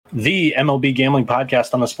The MLB Gambling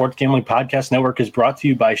Podcast on the Sports Gambling Podcast Network is brought to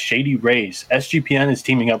you by Shady Rays. SGPN is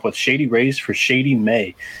teaming up with Shady Rays for Shady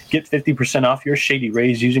May. Get 50% off your Shady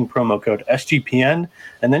Rays using promo code SGPN,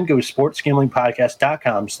 and then go to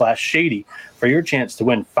sportsgamblingpodcast.com/shady for your chance to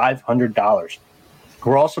win $500.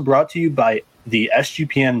 We're also brought to you by the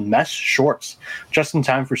SGPN mesh shorts. Just in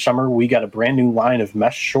time for summer, we got a brand new line of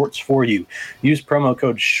mesh shorts for you. Use promo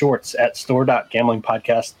code SHORTS at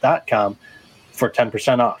store.gamblingpodcast.com for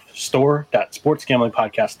 10% off.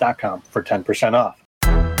 Store.sportsgamblingpodcast.com for 10% off.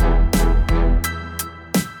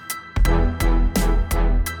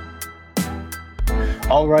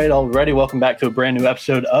 All right, already. Welcome back to a brand new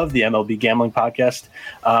episode of the MLB Gambling Podcast.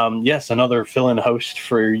 Yes, another fill-in host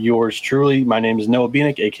for yours truly. My name is Noah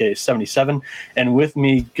Bienick, aka 77, and with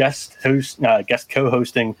me, guest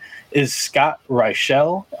co-hosting is Scott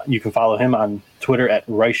Reichel. You can follow him on Twitter at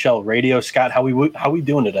Reichel Radio. Scott, how we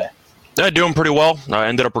doing today? Doing pretty well. I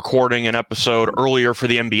ended up recording an episode earlier for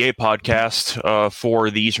the NBA podcast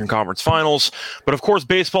for the Eastern Conference Finals. But, of course,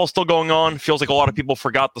 baseball's still going on. Feels like a lot of people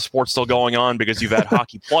forgot the sport's still going on because you've had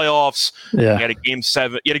hockey playoffs. Yeah. You had a game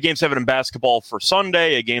seven in basketball for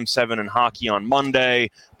Sunday, a game 7 in hockey on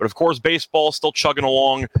Monday. But, of course, baseball's still chugging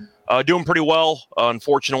along, doing pretty well.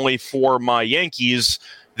 Unfortunately for my Yankees,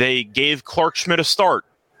 they gave Clark Schmidt a start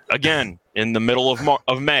again in the middle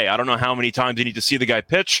of May. I don't know how many times you need to see the guy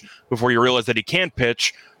pitch before you realize that he can't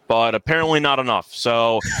pitch, but apparently not enough.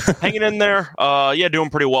 So hanging in there. Doing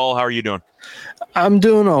pretty well. How are you doing? I'm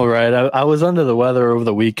doing all right. I was under the weather over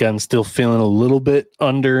the weekend, still feeling a little bit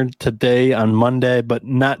under today on Monday, but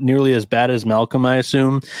not nearly as bad as Malcolm, I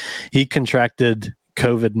assume. He contracted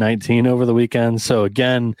COVID-19 over the weekend. So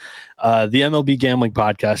again, the MLB Gambling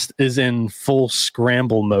Podcast is in full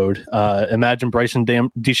scramble mode. Imagine Bryson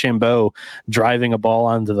DeChambeau driving a ball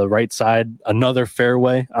onto the right side, another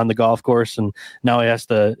fairway on the golf course, and now he has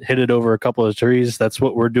to hit it over a couple of trees. That's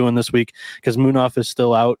what we're doing this week because Munaf is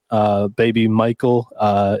still out. Baby Michael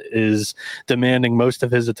is demanding most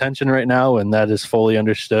of his attention right now, and that is fully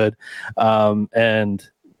understood. And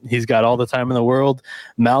he's got all the time in the world.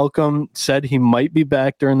 Malcolm said he might be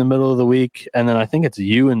back during the middle of the week, and then I think it's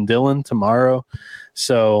you and Dylan tomorrow.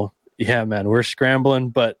 So, yeah, man, we're scrambling,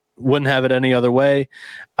 but wouldn't have it any other way.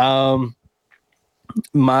 My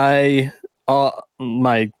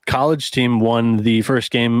college team won the first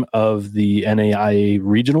game of the NAIA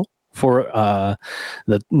regional for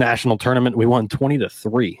the national tournament. We won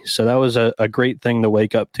 20-3. So that was a great thing to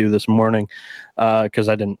wake up to this morning because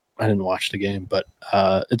I didn't watch the game, but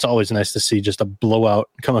it's always nice to see just a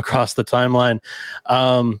blowout come across the timeline.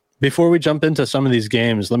 Before we jump into some of these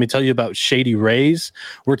games, let me tell you about Shady Rays.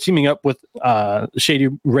 We're teaming up with Shady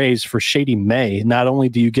Rays for Shady May. Not only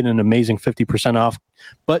do you get an amazing 50% off,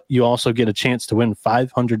 but you also get a chance to win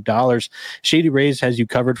 $500. Shady Rays has you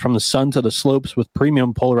covered from the sun to the slopes with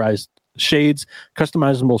premium polarized shades,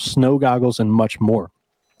 customizable snow goggles, and much more.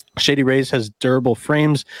 Shady Rays has durable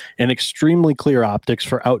frames and extremely clear optics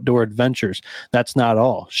for outdoor adventures. That's not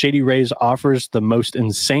all. Shady Rays offers the most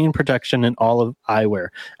insane protection in all of eyewear.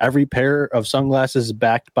 Every pair of sunglasses is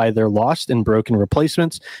backed by their lost and broken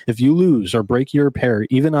replacements. If you lose or break your pair,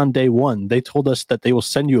 even on day one, they told us that they will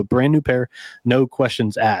send you a brand new pair, no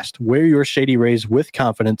questions asked. Wear your Shady Rays with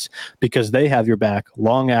confidence because they have your back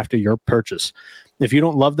long after your purchase. If you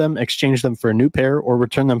don't love them, exchange them for a new pair or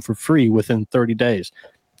return them for free within 30 days.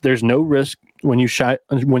 There's no risk when you shop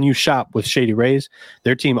with Shady Rays.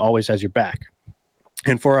 Their team always has your back.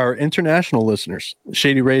 And for our international listeners,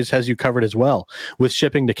 Shady Rays has you covered as well with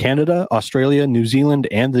shipping to Canada, Australia, New Zealand,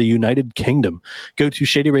 and the United Kingdom. Go to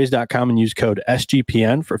shadyrays.com and use code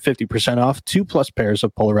SGPN for 50% off 2+ pairs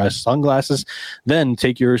of polarized sunglasses. Then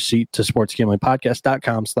take your receipt to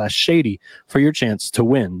sportsgamblingpodcast.com/shady for your chance to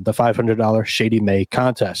win the $500 Shady May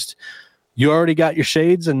contest. You already got your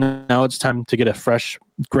shades, and now it's time to get a fresh,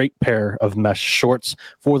 great pair of mesh shorts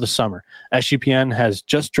for the summer. SGPN has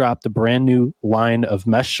just dropped a brand new line of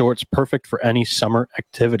mesh shorts perfect for any summer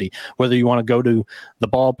activity. Whether you want to go to the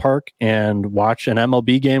ballpark and watch an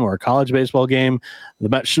MLB game or a college baseball game,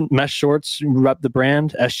 the mesh shorts rep the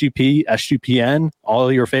brand, SGP, SGPN, all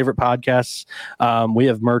of your favorite podcasts. We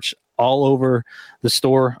have merch all over the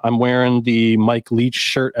store. I'm wearing the Mike Leach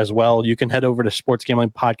shirt as well. You can head over to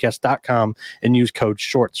sportsgamblingpodcast.com and use code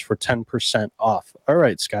SHORTS for 10% off. All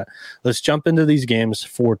right, Scott, let's jump into these games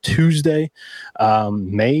for Tuesday,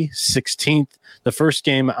 May 16th. The first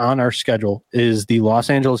game on our schedule is the Los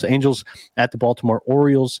Angeles Angels at the Baltimore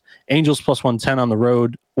Orioles. Angels plus 110 on the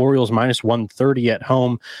road, Orioles minus 130 at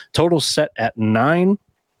home. Total set at 9.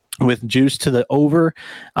 With juice to the over.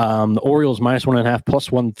 The Orioles minus 1.5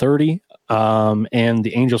 plus 130. and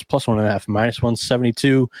the Angels plus 1.5, minus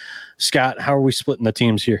 172. Scott, how are we splitting the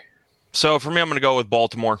teams here? So for me, I'm going to go with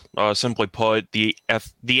Baltimore. Simply put, the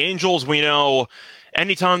Angels, we know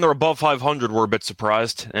anytime they're above 500, we're a bit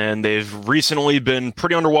surprised, and they've recently been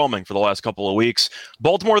pretty underwhelming for the last couple of weeks.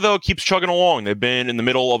 Baltimore, though, keeps chugging along. They've been in the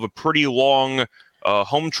middle of a pretty long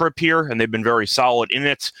home trip here, and they've been very solid in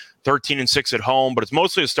it. 13-6 at home, but it's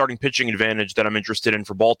mostly a starting pitching advantage that I'm interested in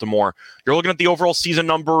for Baltimore. You're looking at the overall season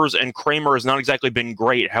numbers, and Kramer has not exactly been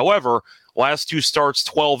great. However, last 2 starts,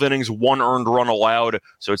 12 innings, 1 earned run allowed,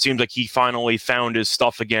 so it seems like he finally found his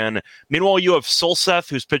stuff again. Meanwhile, you have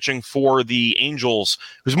Silseth, who's pitching for the Angels,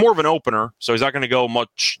 who's more of an opener, so he's not going to go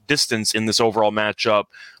much distance in this overall matchup.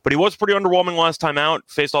 But he was pretty underwhelming last time out,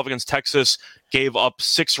 faced off against Texas, gave up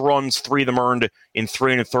 6 runs, 3 of them earned in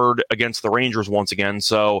 3 1/3 against the Rangers once again.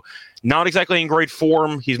 So not exactly in great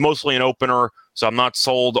form. He's mostly an opener, so I'm not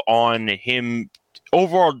sold on him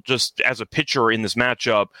overall just as a pitcher in this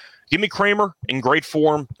matchup. Give me Kramer in great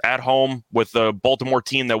form at home with the Baltimore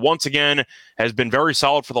team that once again has been very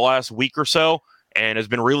solid for the last week or so and has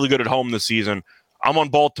been really good at home this season. I'm on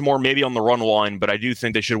Baltimore, maybe on the run line, but I do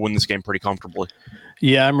think they should win this game pretty comfortably.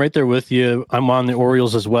 Yeah, I'm right there with you. I'm on the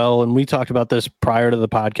Orioles as well. And we talked about this prior to the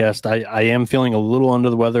podcast. I am feeling a little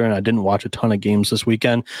under the weather, and I didn't watch a ton of games this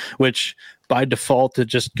weekend, which by default, it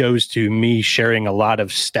just goes to me sharing a lot of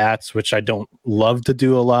stats, which I don't love to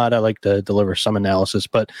do a lot. I like to deliver some analysis.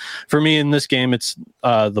 But for me in this game, it's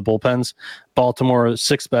the bullpens. Baltimore,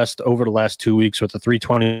 6th best over the last 2 weeks with a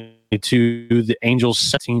 322. The Angels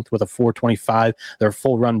 17th with a 425. They're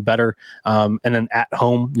full run better. And then at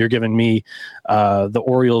home, you're giving me the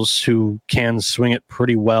Orioles, who can swing it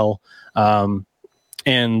pretty well.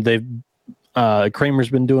 And they've Kramer's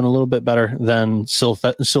been doing a little bit better than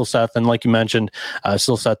Silseth. And like you mentioned,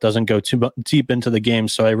 Silseth doesn't go too deep into the game.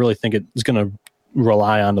 So I really think it's going to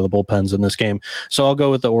rely onto the bullpens in this game. So I'll go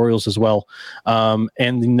with the Orioles as well. And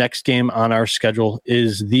the next game on our schedule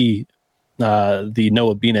is the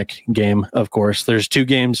Noah Bieniek game. Of course, there's 2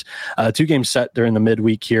 games set during the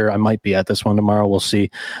midweek here. I might be at this one tomorrow. We'll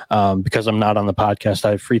see. Because I'm not on the podcast,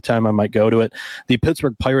 I have free time. I might go to it. The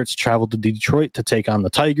Pittsburgh Pirates travel to Detroit to take on the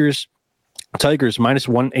Tigers. Tigers minus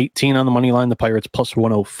 118 on the money line. The Pirates plus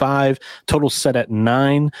 105. Total set at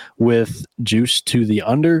 9 with juice to the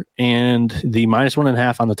under. And the minus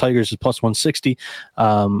 1.5 on the Tigers is plus 160.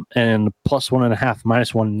 And plus 1.5,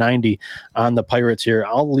 minus 190 on the Pirates here.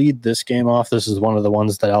 I'll lead this game off. This is one of the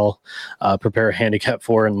ones that I'll prepare a handicap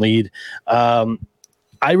for and lead.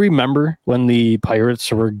 I remember when the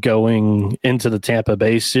Pirates were going into the Tampa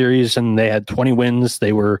Bay series and they had 20 wins.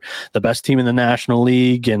 They were the best team in the National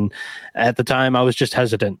League. And at the time, I was just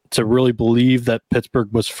hesitant to really believe that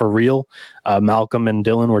Pittsburgh was for real. Malcolm and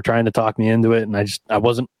Dylan were trying to talk me into it, and I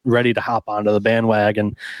wasn't ready to hop onto the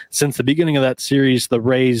bandwagon. Since the beginning of that series, the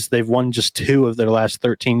Rays, they've won just 2 of their last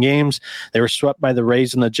 13 games. They were swept by the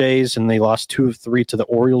Rays and the Jays, and they lost 2 of 3 to the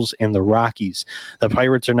Orioles and the Rockies. The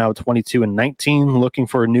Pirates are now 22-19, looking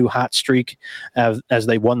for a new hot streak as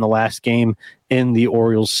they won the last game in the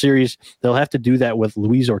Orioles series. They'll have to do that with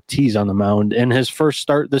Luis Ortiz on the mound. In his first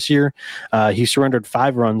start this year, he surrendered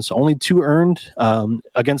 5 runs, only 2 earned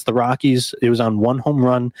against the Rockies. It was on 1 home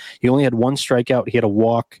run. He only had 1 strikeout. He had a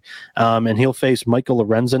walk, and he'll face Michael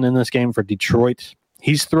Lorenzen in this game for Detroit.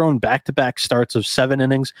 He's thrown back-to-back starts of 7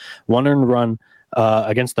 innings, 1 earned run,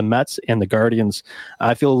 against the Mets and the Guardians.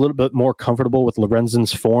 I feel a little bit more comfortable with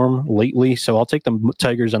Lorenzen's form lately, so I'll take the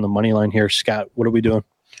Tigers on the money line here. Scott, what are we doing?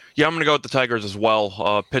 Yeah, I'm going to go with the Tigers as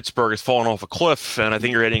well. Pittsburgh has fallen off a cliff, and I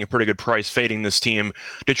think you're getting a pretty good price fading this team.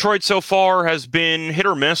 Detroit so far has been hit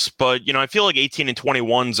or miss, but I feel like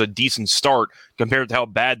 18-21 is a decent start compared to how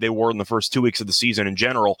bad they were in the first 2 weeks of the season in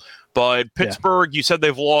general. But Pittsburgh, You said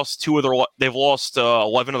they've lost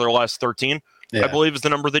 11 of their last 13. I believe is the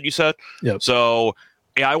number that you said. Yep. So,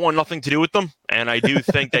 I want nothing to do with them. And I do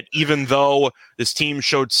think that even though this team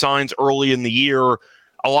showed signs early in the year,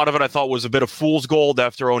 a lot of it I thought was a bit of fool's gold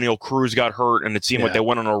after O'Neal Cruz got hurt, and it seemed like they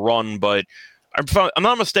went on a run. But I'm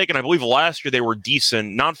not mistaken. I believe last year they were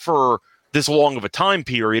decent, not for this long of a time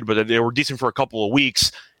period, but they were decent for a couple of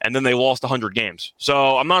weeks, and then they lost 100 games.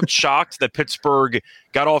 So I'm not shocked that Pittsburgh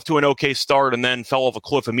got off to an okay start and then fell off a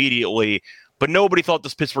cliff immediately. But nobody thought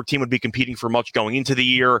this Pittsburgh team would be competing for much going into the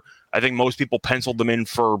year. I think most people penciled them in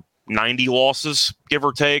for 90 losses, give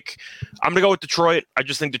or take. I'm going to go with Detroit. I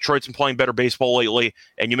just think Detroit's been playing better baseball lately.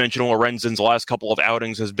 And you mentioned Lorenzen's last couple of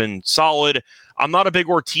outings has been solid. I'm not a big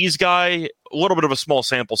Ortiz guy, a little bit of a small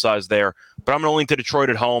sample size there, but I'm going to lean to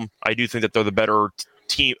Detroit at home. I do think that they're the better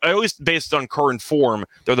team, at least based on current form,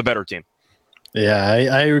 they're the better team. Yeah,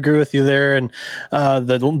 I agree with you there. And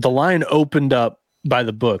the line opened up by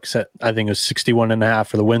the books at, I think it was 61.5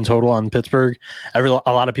 for the win total on Pittsburgh. A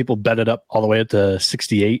lot of people bet it up all the way up to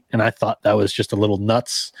 68, and I thought that was just a little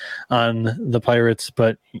nuts on the Pirates,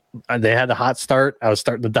 but they had a hot start. I was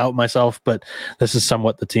starting to doubt myself, but this is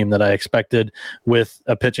somewhat the team that I expected, with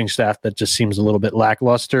a pitching staff that just seems a little bit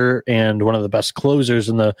lackluster and one of the best closers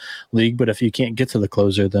in the league. But if you can't get to the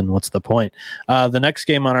closer, then what's the point? The next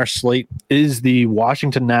game on our slate is the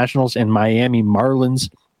Washington Nationals and Miami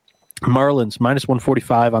Marlins. Marlins minus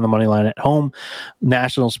 145 on the money line at home.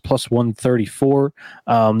 Nationals plus 134.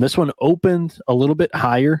 This one opened a little bit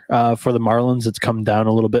higher for the Marlins. It's come down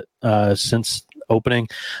a little bit since opening.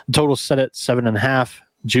 The total set at 7.5.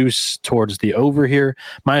 Juice towards the over here.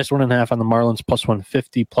 Minus 1.5 on the Marlins, plus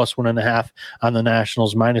 150, plus 1.5 on the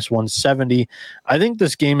Nationals, minus 170. I think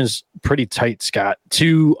this game is pretty tight, Scott.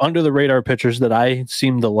 Two under the radar pitchers that I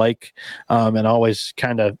seem to like and always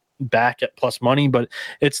kind of back at plus money, but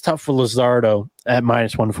it's tough for Luzardo at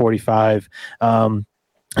minus 145.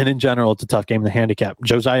 And in general, it's a tough game to handicap.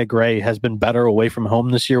 Josiah Gray has been better away from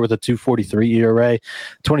home this year with a 2.43 ERA,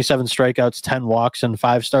 27 strikeouts, 10 walks, and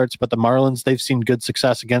 5 starts. But the Marlins, they've seen good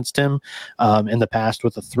success against him in the past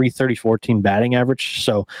with a 3.30 team batting average.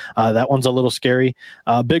 So that one's a little scary.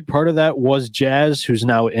 A big part of that was Jazz, who's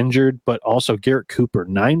now injured, but also Garrett Cooper,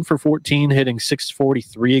 9 for 14, hitting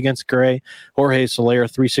 643 against Gray. Jorge Soler,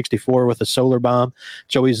 364 with a solar bomb.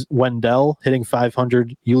 Joey Wendell hitting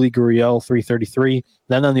 500. Yuli Gurriel, 333.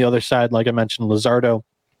 Then on the other side, like I mentioned, Luzardo,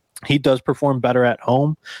 he does perform better at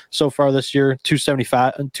home so far this year.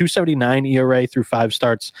 279 ERA through 5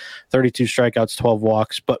 starts, 32 strikeouts, 12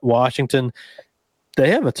 walks. But Washington,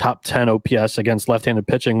 they have a top 10 OPS against left-handed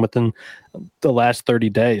pitching within the last 30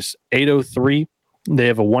 days. 803. They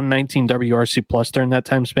have a 119 WRC plus during that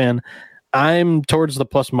time span. I'm towards the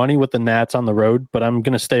plus money with the Nats on the road, but I'm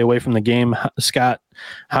going to stay away from the game. Scott,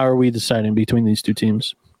 how are we deciding between these two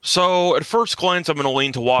teams? So at first glance, I'm going to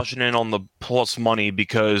lean to Washington on the plus money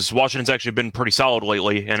because Washington's actually been pretty solid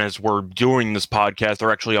lately. And as we're doing this podcast,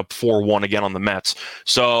 they're actually up 4-1 again on the Mets.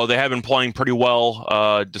 So they have been playing pretty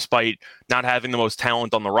well despite not having the most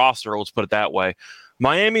talent on the roster. Let's put it that way.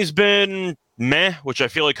 Miami's been meh, which I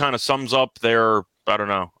feel like kind of sums up their, I don't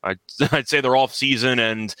know, I'd say their off season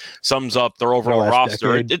and sums up their overall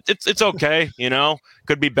roster. It's okay, you know,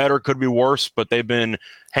 could be better, could be worse, but they've been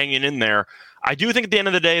hanging in there. I do think at the end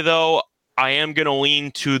of the day, though, I am going to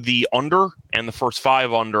lean to the under and the first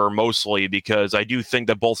 5 under mostly because I do think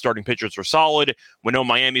that both starting pitchers are solid. We know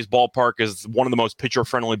Miami's ballpark is one of the most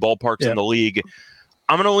pitcher-friendly ballparks in the league.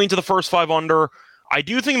 I'm going to lean to the first 5 under. I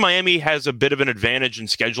do think Miami has a bit of an advantage in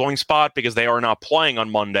scheduling spot because they are not playing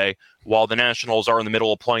on Monday while the Nationals are in the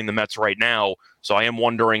middle of playing the Mets right now. So I am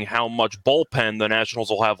wondering how much bullpen the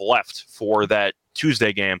Nationals will have left for that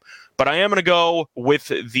Tuesday game. But I am going to go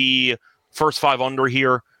with the first 5 under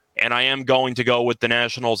here, and I am going to go with the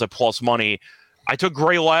Nationals at plus money. I took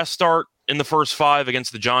Gray last start in the first 5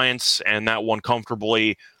 against the Giants, and that won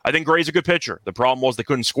comfortably. I think Gray's a good pitcher. The problem was they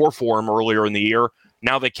couldn't score for him earlier in the year.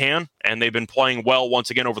 Now they can, and they've been playing well once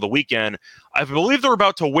again over the weekend. I believe they're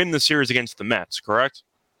about to win the series against the Mets, correct?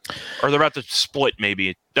 Or they're about to split,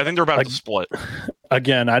 maybe. I think they're about to split.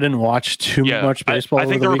 Again, I didn't watch too much baseball I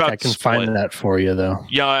think over they're the week. about I can to split. find that for you, though.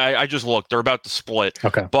 Yeah, I just looked. They're about to split.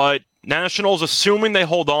 Okay. But Nationals, assuming they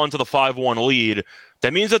hold on to the 5-1 lead,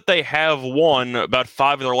 that means that they have won about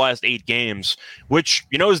 5 of their last 8 games, which,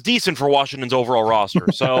 you know, is decent for Washington's overall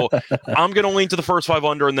roster. So I'm going to lean to the first 5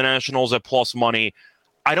 under in the Nationals at plus money.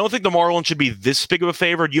 I don't think the Marlins should be this big of a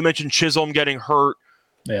favorite. You mentioned Chisholm getting hurt.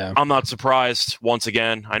 Yeah, I'm not surprised once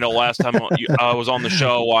again. I know last time I was on the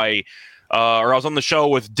show, I was on the show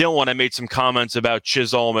with Dylan. I made some comments about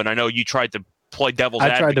Chisholm, and I know you tried to play devil's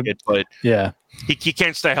advocate, but he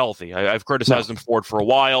can't stay healthy. I've criticized him for it for a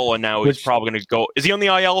while, and now he's probably going to go. Is he on the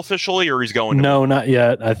IL officially, or he's going? No, not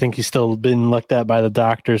yet. I think he's still been looked at by the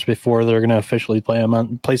doctors before they're going to officially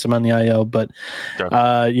place him on the IL. But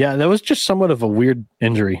that was just somewhat of a weird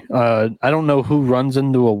injury. I don't know who runs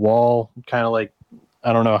into a wall, kind of like.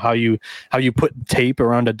 I don't know how you put tape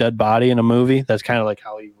around a dead body in a movie. That's kind of like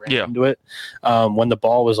how he ran into it when the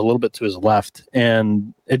ball was a little bit to his left.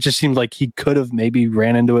 And it just seemed like he could have maybe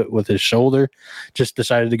ran into it with his shoulder, just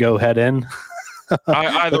decided to go head in.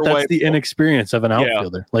 Either that's way, the inexperience of an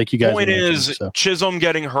outfielder. Like you guys point is, Chisholm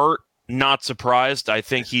getting hurt, not surprised. I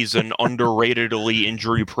think he's an underratedly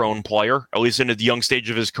injury-prone player, at least in the young stage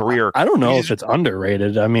of his career. I don't know if it's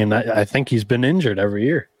underrated. I mean, I think he's been injured every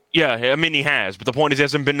year. Yeah, I mean, he has. But the point is he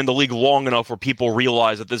hasn't been in the league long enough where people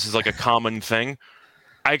realize that this is like a common thing.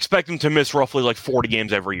 I expect him to miss roughly like 40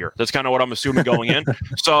 games every year. That's kind of what I'm assuming going in.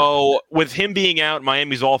 So with him being out,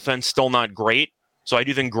 Miami's offense still not great. So I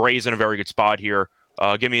do think Gray's in a very good spot here.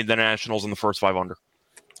 Give me the Nationals in the first 5 under.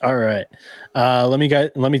 All right. Let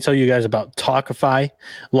me tell you guys about Talkify.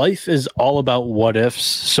 Life is all about what ifs.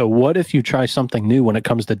 So what if you try something new when it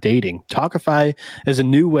comes to dating? Talkify is a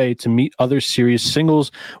new way to meet other serious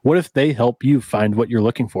singles. What if they help you find what you're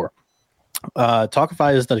looking for?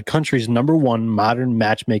 Talkify is the country's #1 modern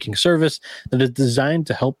matchmaking service that is designed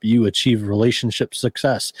to help you achieve relationship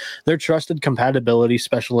success. Their trusted compatibility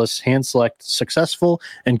specialists hand select successful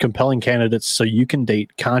and compelling candidates so you can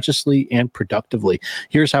date consciously and productively.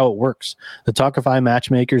 Here's how it works. The Talkify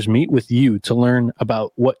matchmakers meet with you to learn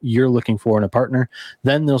about what you're looking for in a partner.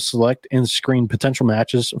 Then they'll select and screen potential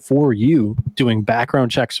matches for you, doing background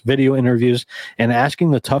checks, video interviews, and asking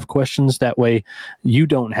the tough questions. That way you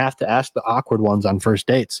don't have to ask the awkward ones on first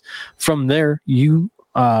dates. From there,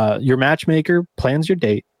 your matchmaker plans your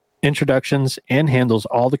date, introductions, and handles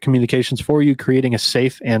all the communications for you, creating a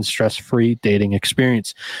safe and stress-free dating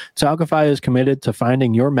experience. Talkify is committed to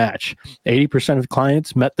finding your match. 80% of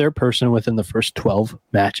clients met their person within the first 12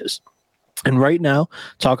 matches. And right now,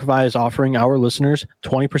 Talkify is offering our listeners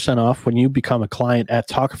 20% off when you become a client at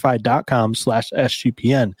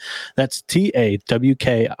Talkify.com/SGPN. That's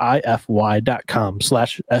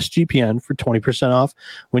TAWKIFY.com/SGPN for 20% off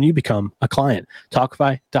when you become a client.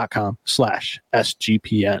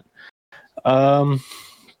 Talkify.com/SGPN.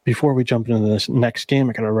 Before we jump into this next game,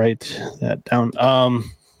 I got to write that down.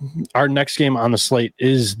 Our next game on the slate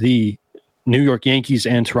is the New York Yankees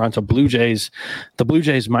and Toronto Blue Jays. The Blue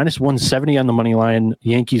Jays -170 on the money line,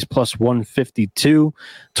 Yankees +152.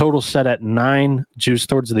 Total set at 9, juice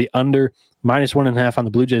towards the under. -1.5 on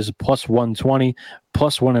the Blue Jays, +120,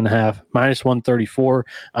 +1.5, -134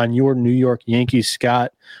 on your New York Yankees.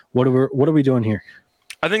 Scott, what are we doing here?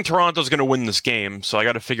 I think Toronto's going to win this game, so I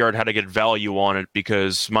got to figure out how to get value on it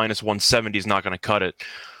because -170 is not going to cut it.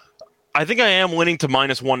 I think I am leaning to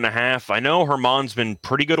 -1.5. I know Herman's been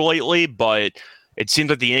pretty good lately, but it seems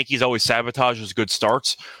like the Yankees always sabotage his good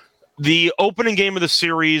starts. The opening game of the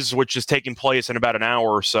series, which is taking place in about an hour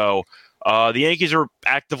or so, the Yankees are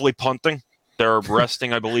actively punting. They're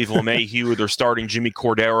resting, I believe, LeMahieu. They're starting Jimmy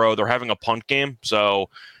Cordero. They're having a punt game. So,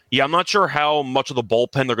 yeah, I'm not sure how much of the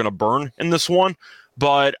bullpen they're going to burn in this one,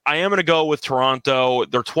 but I am going to go with Toronto.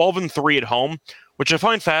 They're 12-3 at home, which I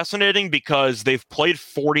find fascinating because they've played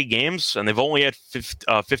 40 games and they've only had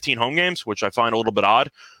 15 home games, which I find a little bit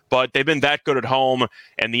odd. But they've been that good at home,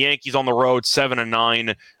 and the Yankees on the road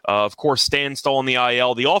 7-9. Of course, Stan's still on the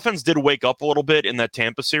IL. The offense did wake up a little bit in that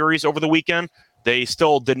Tampa series over the weekend. They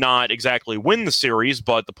still did not exactly win the series,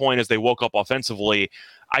 but the point is they woke up offensively.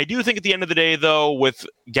 I do think at the end of the day, though, with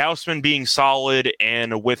Gausman being solid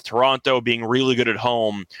and with Toronto being really good at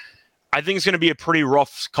home, I think it's going to be a pretty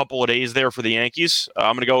rough couple of days there for the Yankees.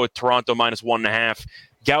 I'm going to go with Toronto -1.5.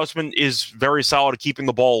 Gausman is very solid at keeping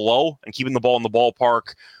the ball low and keeping the ball in the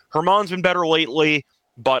ballpark. Herman's been better lately,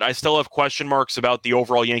 but I still have question marks about the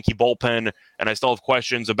overall Yankee bullpen, and I still have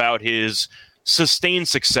questions about his sustained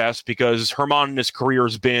success because Herman in his career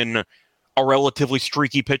has been a relatively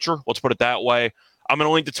streaky pitcher. Let's put it that way. I'm going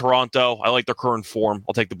to link to Toronto. I like their current form.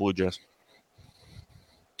 I'll take the Blue Jays.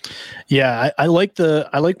 Yeah, I like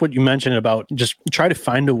what you mentioned about just try to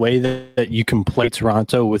find a way that you can play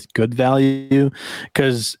Toronto with good value,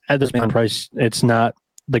 because at this price, it's not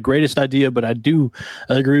the greatest idea, but I do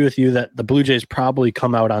agree with you that the Blue Jays probably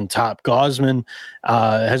come out on top. Gausman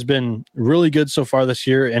has been really good so far this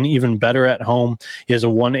year and even better at home. He has a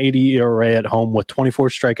 1.80 ERA at home with 24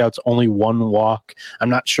 strikeouts, only 1 walk. I'm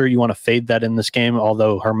not sure you want to fade that in this game,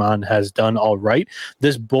 although Herman has done all right.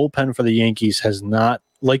 This bullpen for the Yankees has not,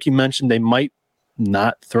 like you mentioned, they might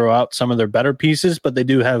not throw out some of their better pieces, but they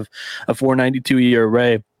do have a 4.92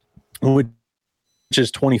 ERA, which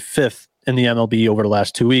is 25th in the MLB over the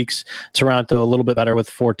last 2 weeks. Toronto a little bit better with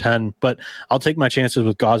 4.10, but I'll take my chances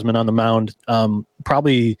with Gausman on the mound.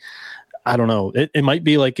 Probably, I don't know. It might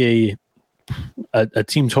be like a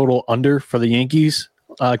team total under for the Yankees.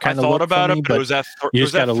 I thought about it, but it was at you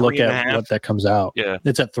just got to look at what that comes out. Yeah,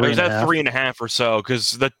 it's at 3.5. It was at 3.5 or so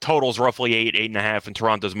because the total's roughly 8.5, and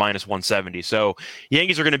Toronto's -170. So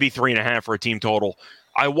Yankees are going to be 3.5 for a team total.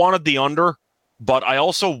 I wanted the under, but I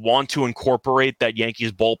also want to incorporate that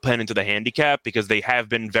Yankees bullpen into the handicap because they have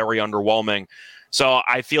been very underwhelming. So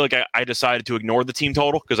I feel like I decided to ignore the team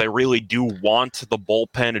total because I really do want the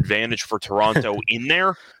bullpen advantage for Toronto in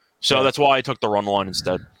there. So that's why I took the run line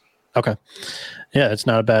instead. Okay. Yeah, it's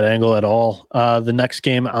not a bad angle at all. The next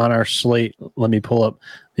game on our slate, let me pull up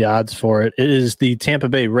the odds for it. It is the Tampa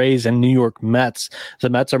Bay Rays and New York Mets. The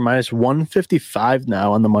Mets are minus 155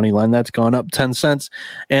 now on the money line. That's gone up 10 cents.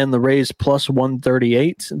 And the Rays plus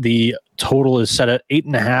 138. The total is set at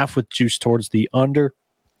 8.5 with juice towards the under.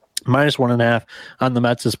 Minus 1.5 on the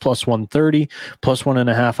Mets is plus 130. Plus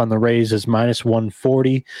 1.5 on the Rays is minus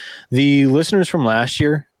 140. The listeners from last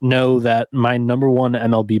year know that my number one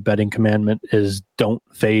MLB betting commandment is don't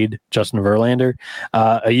fade Justin Verlander.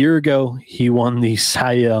 A year ago, he won the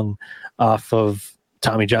Cy Young off of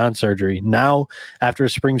Tommy John surgery. Now, after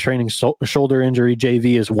a spring training shoulder injury,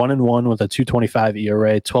 JV is 1-1 with a 2.25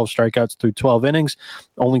 ERA, 12 strikeouts through 12 innings,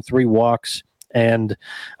 only 3 walks. And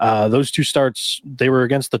those 2 starts, they were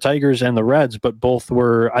against the Tigers and the Reds, but both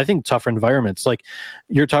were, I think, tougher environments. Like,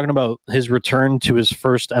 you're talking about his return to his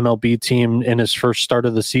first MLB team in his first start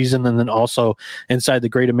of the season, and then also inside the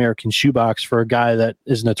Great American Shoebox for a guy that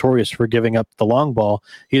is notorious for giving up the long ball.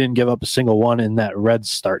 He didn't give up a single one in that Reds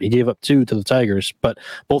start. He gave up 2 to the Tigers, but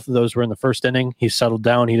both of those were in the first inning. He settled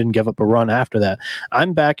down. He didn't give up a run after that.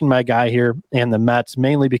 I'm backing my guy here and the Mets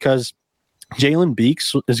mainly because Jalen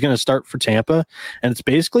Beeks is going to start for Tampa, and it's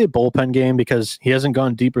basically a bullpen game because he hasn't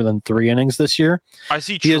gone deeper than 3 innings this year. I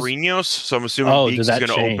see Chirinos, so I'm assuming Beeks is going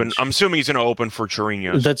to open. I'm assuming he's going to open for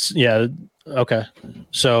Chirinos. Okay.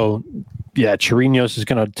 So, yeah, Chirinos is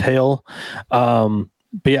going to tail.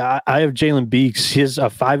 But yeah, I have Jalen Beeks. He has a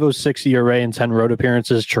 5.06 ERA and 10 road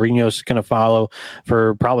appearances. Chirinos is going to follow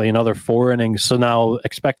for probably another 4 innings. So now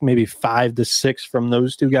expect maybe 5 to 6 from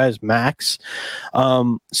those 2 guys max.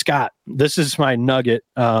 Scott, this is my nugget.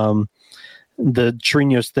 The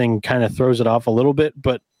Chirinos thing kind of throws it off a little bit,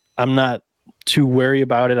 but I'm not too wary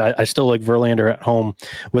about it. I still like Verlander at home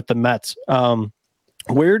with the Mets.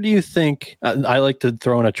 Where do you think I like to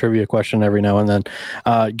throw in a trivia question every now and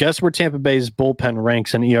then? Guess where Tampa Bay's bullpen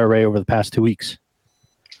ranks in ERA over the past 2 weeks?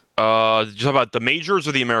 Just about the majors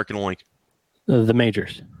or the American League? The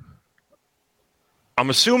majors. I'm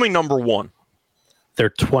assuming number 1. They're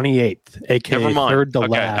 28th, aka Never mind. Third to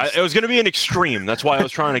last. It was going to be an extreme. That's why I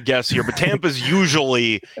was trying to guess here. But Tampa's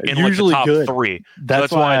usually in like the top good. 3.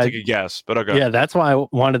 That's why I took a guess. But okay. Yeah, that's why I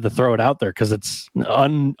wanted to throw it out there because it's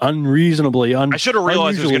unreasonably. I should have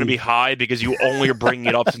realized it was going to be high because you only are bringing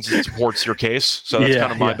it up since it supports your case. So that's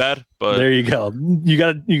kind of my bad. But there you go. You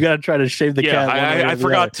gotta try to shave the cat. I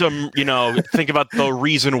forgot to think about the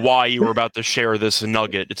reason why you were about to share this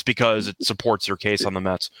nugget. It's because it supports your case on the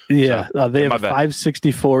Mets. Yeah, so, they have a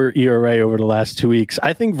 5.64 ERA over the last 2 weeks.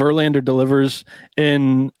 I think Verlander delivers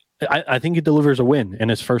I think he delivers a win in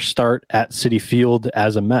his first start at Citi Field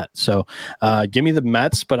as a Met. So give me the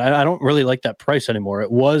Mets, but I don't really like that price anymore.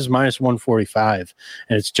 It was minus 145,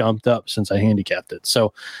 and it's jumped up since I handicapped it.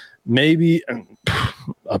 So maybe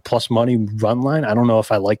a plus money run line. I don't know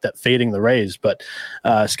if I like that fading the Rays, but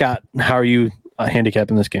Scott, how are you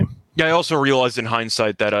handicapping this game? Yeah, I also realized in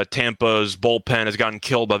hindsight that Tampa's bullpen has gotten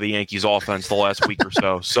killed by the Yankees offense the last week or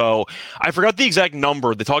so. So I forgot the exact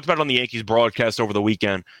number. They talked about it on the Yankees broadcast over the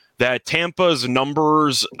weekend that Tampa's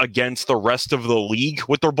numbers against the rest of the league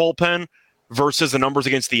with their bullpen versus the numbers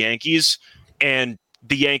against the Yankees. And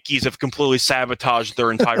the Yankees have completely sabotaged their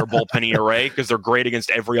entire bullpen ERA because they're great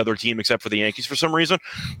against every other team except for the Yankees for some reason.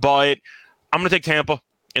 But I'm going to take Tampa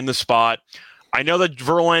in the spot. I know that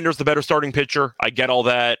Verlander's the better starting pitcher. I get all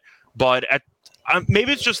that. But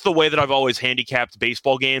maybe it's just the way that I've always handicapped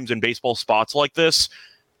baseball games and baseball spots like this.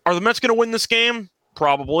 Are the Mets going to win this game?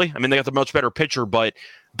 Probably. I mean, they got the much better pitcher, but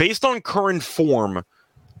based on current form,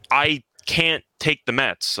 I can't take the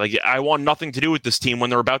Mets. Like, I want nothing to do with this team when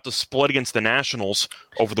they're about to split against the Nationals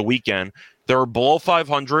over the weekend. They're below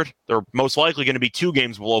 500. They're most likely going to be 2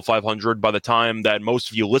 games below 500 by the time that most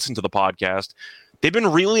of you listen to the podcast. They've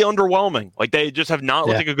been really underwhelming. Like, they just have not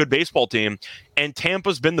looked like a good baseball team. And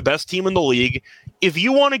Tampa's been the best team in the league. If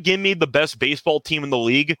you want to give me the best baseball team in the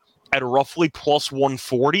league at roughly plus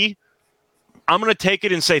 140, I'm going to take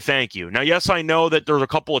it and say thank you. Now, yes, I know that there's a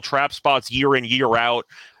couple of trap spots year in, year out.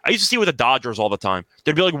 I used to see it with the Dodgers all the time.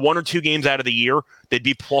 There'd be like 1 or 2 games out of the year. They'd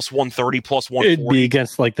be plus 130, plus 140. It'd be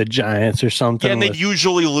against like the Giants or something. Yeah, and they'd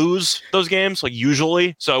usually lose those games, like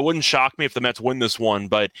usually. So it wouldn't shock me if the Mets win this one,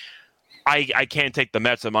 but I can't take the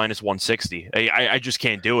Mets at minus 160. I just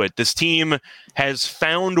can't do it. This team has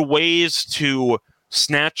found ways to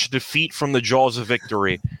snatch defeat from the jaws of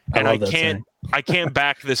victory, and I can't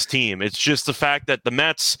back this team. It's just the fact that the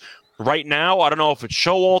Mets right now, I don't know if it's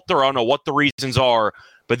Showalter, I don't know what the reasons are,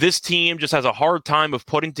 but this team just has a hard time of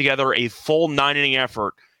putting together a full 9-inning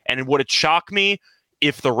effort. And would it shock me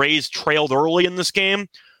if the Rays trailed early in this game,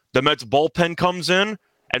 the Mets bullpen comes in,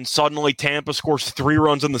 and suddenly Tampa scores 3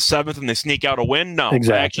 runs in the 7th and they sneak out a win? No.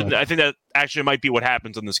 Exactly. I think that actually might be what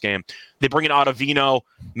happens in this game. They bring in Ottavino.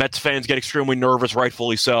 Mets fans get extremely nervous,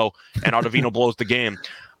 rightfully so, and Ottavino blows the game.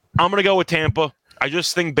 I'm going to go with Tampa. I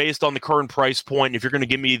just think based on the current price point, if you're going to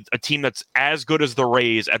give me a team that's as good as the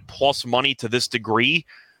Rays at plus money to this degree,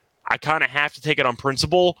 I kind of have to take it on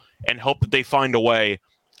principle and hope that they find a way.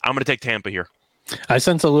 I'm going to take Tampa here. I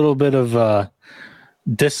sense a little bit of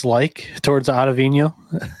dislike towards Ottavino.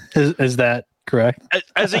 Is that correct?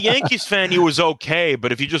 As a Yankees fan, he was okay,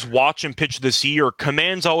 but if you just watch him pitch this year,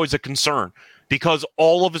 command's always a concern because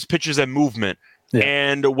all of his pitches have movement. Yeah.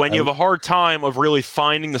 And when you have a hard time of really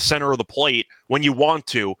finding the center of the plate when you want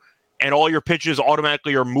to, and all your pitches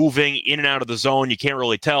automatically are moving in and out of the zone, you can't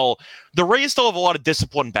really tell. The Rays still have a lot of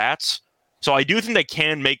disciplined bats, so I do think they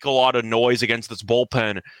can make a lot of noise against this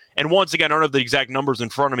bullpen. And once again, I don't have the exact numbers in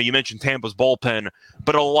front of me. You mentioned Tampa's bullpen,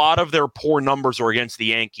 but a lot of their poor numbers are against the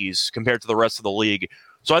Yankees compared to the rest of the league.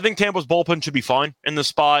 So I think Tampa's bullpen should be fine in this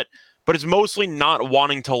spot, but it's mostly not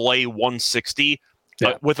wanting to lay 160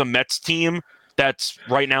 with a Mets team that's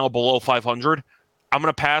right now below 500. I'm going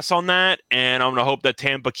to pass on that, and I'm going to hope that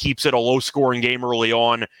Tampa keeps it a low-scoring game early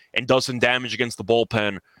on and does some damage against the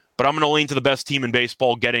bullpen. But I'm going to lean to the best team in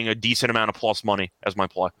baseball getting a decent amount of plus money as my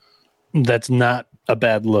play. That's not a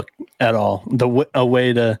bad look at all. A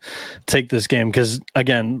way to take this game, because,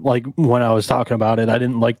 again, like when I was talking about it, I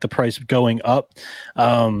didn't like the price going up.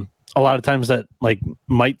 A lot of times that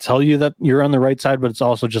might tell you that you're on the right side, but it's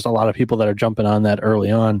also just a lot of people that are jumping on that early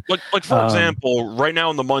on. Like for example, right now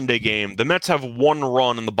in the Monday game, the Mets have 1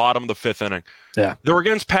 run in the bottom of the 5th inning. Yeah. They're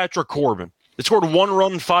against Patrick Corbin. They scored 1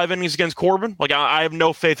 run in 5 innings against Corbin. I have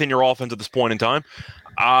no faith in your offense at this point in time.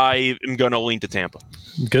 I am going to lean to Tampa.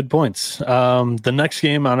 Good points. The next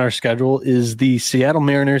game on our schedule is the Seattle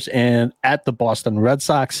Mariners and at the Boston Red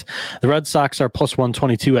Sox. The Red Sox are plus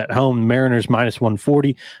 122 at home. Mariners minus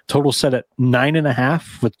 140. Total set at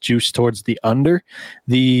 9.5 with juice towards the under.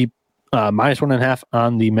 The minus 1.5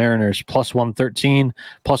 on the Mariners, plus 113,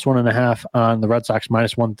 plus 1.5 on the Red Sox,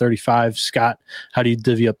 minus 135. Scott, how do you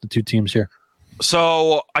divvy up the two teams here?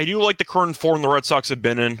 So I do like the current form the Red Sox have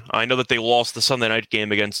been in. I know that they lost the Sunday night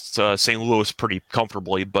game against St. Louis pretty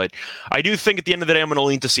comfortably, but I do think at the end of the day I'm going to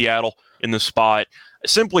lean to Seattle in this spot.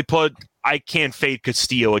 Simply put, I can't fade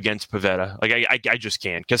Castillo against Pivetta. I just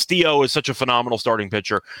can't. Castillo is such a phenomenal starting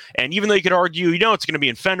pitcher, and even though you could argue, it's going to be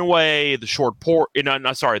in Fenway,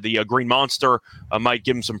 the Green Monster might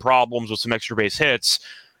give him some problems with some extra base hits.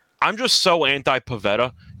 I'm just so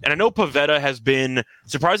anti-Pivetta. And I know Pivetta has been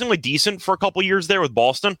surprisingly decent for a couple years there with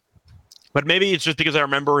Boston, but maybe it's just because I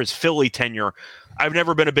remember his Philly tenure. I've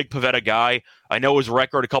never been a big Pivetta guy. I know his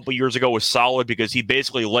record a couple years ago was solid because he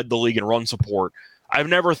basically led the league in run support. I've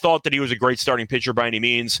never thought that he was a great starting pitcher by any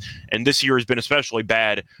means, and this year has been especially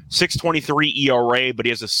bad. 6.23 ERA, but he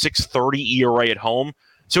has a 6.30 ERA at home.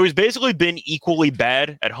 So he's basically been equally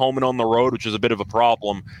bad at home and on the road, which is a bit of a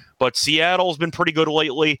problem. But Seattle's been pretty good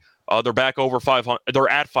lately. They're back over 500. They're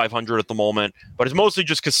at 500 at the moment, but it's mostly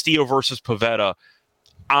just Castillo versus Pivetta.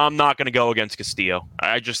 I'm not going to go against Castillo.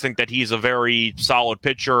 I just think that he's a very solid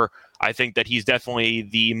pitcher. I think that he's definitely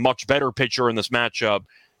the much better pitcher in this matchup.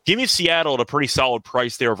 Give me Seattle at a pretty solid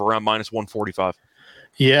price there of around minus 145.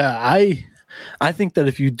 Yeah, I think that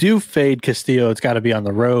if you do fade Castillo, it's got to be on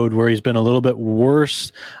the road where he's been a little bit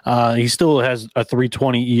worse. He still has a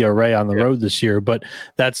 3.20 ERA on the road this year, but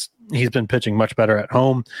he's been pitching much better at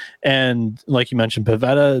home. And like you mentioned,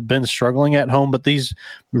 Pivetta been struggling at home, but these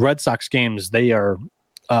Red Sox games, they are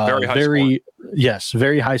very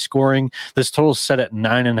high scoring. This total is set at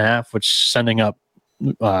 9.5, which is sending up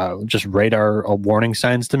just radar warning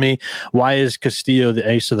signs to me. Why is Castillo the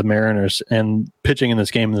ace of the Mariners and pitching in this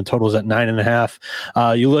game, and the total is at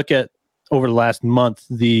 9.5? You look at over the last month,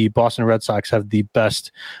 the Boston Red Sox have the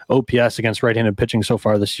best OPS against right-handed pitching so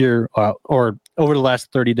far this year, or over the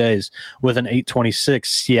last 30 days with an 826.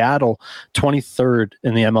 Seattle, 23rd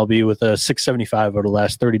in the MLB with a 675 over the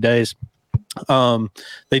last 30 days.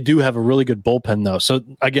 They do have a really good bullpen though. So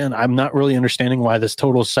again, I'm not really understanding why this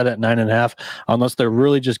total is set at 9.5, unless they're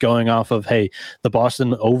really just going off of, hey, the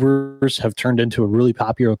Boston overs have turned into a really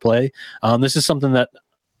popular play. This is something that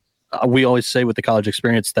we always say with the college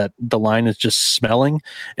experience, that the line is just smelling.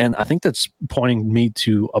 And I think that's pointing me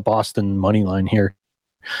to a Boston money line here.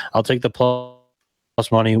 I'll take the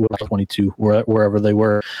plus money with 22 wherever they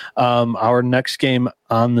were. Our next game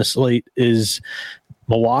on the slate is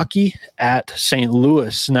Milwaukee at St.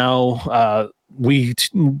 Louis. Now, we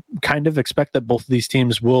kind of expect that both of these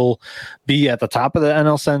teams will be at the top of the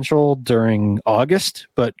NL Central during August,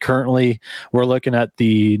 but currently we're looking at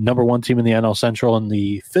the number one team in the NL Central and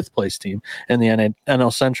the fifth place team in the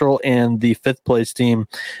NL Central, and the fifth place team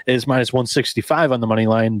is minus 165 on the money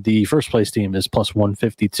line. The first place team is plus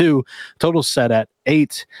 152. Total set at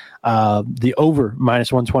 8. The over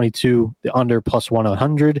minus 122, the under plus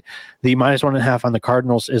 100. The minus 1.5 on the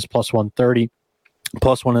Cardinals is plus 130.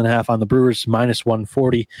 Plus 1.5 on the Brewers, minus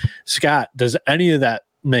 140. Scott, does any of that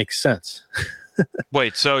make sense?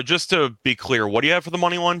 Wait, so just to be clear, what do you have for the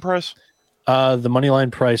money line price? The money line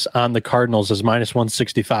price on the Cardinals is minus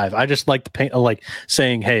 165. I just like to paint, like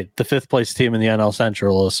saying, hey, the fifth place team in the NL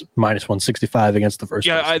Central is minus 165 against the first.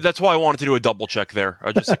 Yeah, that's why I wanted to do a double check there,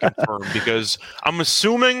 just to confirm, because I'm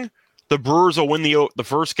assuming the Brewers will win the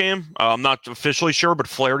first game. I'm not officially sure, but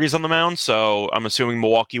Flaherty's on the mound, so I'm assuming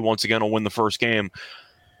Milwaukee once again will win the first game.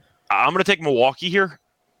 I'm going to take Milwaukee here.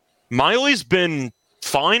 Miley's been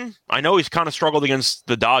fine. I know he's kind of struggled against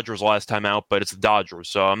the Dodgers last time out, but it's the Dodgers,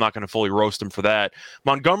 so I'm not going to fully roast him for that.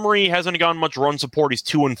 Montgomery hasn't gotten much run support. He's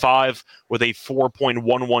 2-5 with a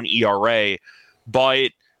 4.11 ERA,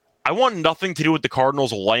 but I want nothing to do with the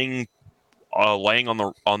Cardinals laying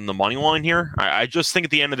on the money line here. I just think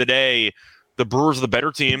at the end of the day, the Brewers are the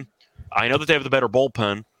better team. I know that they have the better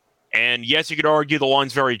bullpen, and yes, you could argue the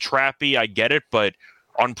line's very trappy. I get it, but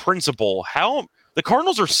on principle, how the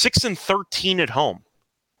Cardinals are 6-13 at home,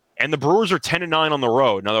 and the Brewers are 10-9 on the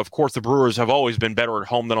road. Now, of course, the Brewers have always been better at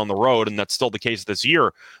home than on the road, and that's still the case this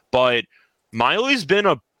year. But Miley's been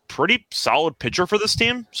a pretty solid pitcher for this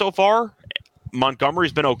team so far.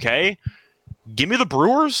 Montgomery's been okay. Give me the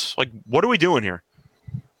Brewers. Like, what are we doing here?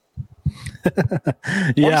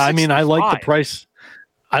 Yeah, I mean, I like the price.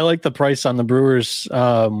 I like the price on the Brewers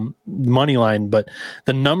money line, but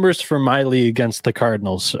the numbers for Miley against the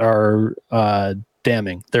Cardinals are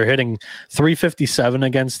damning. They're hitting 357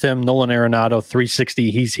 against him. Nolan Arenado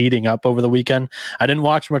 360. He's heating up over the weekend. I didn't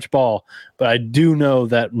watch much ball, but I do know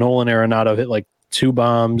that Nolan Arenado hit like 2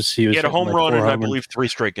 bombs. He had a home run in, I believe, 3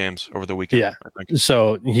 straight games over the weekend. Yeah,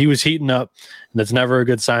 so he was heating up. That's never a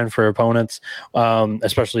good sign for opponents,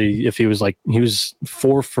 especially if he was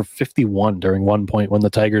 4 for 51 during one point when the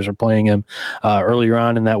Tigers are playing him earlier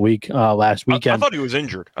on in that week, last weekend. I thought he was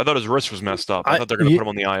injured. I thought his wrist was messed up. I thought they're going to put him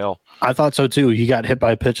on the IL. I thought so too. He got hit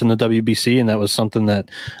by a pitch in the WBC, and that was something that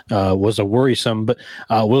was a worrisome. But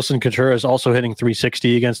Wilson Contreras also hitting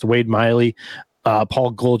 360 against Wade Miley. Paul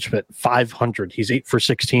Goldschmidt 500. He's 8 for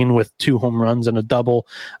 16 with 2 home runs and a double.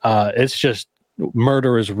 It's just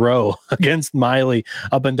murderer's row against Miley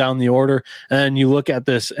up and down the order. And you look at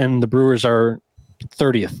this, and the Brewers are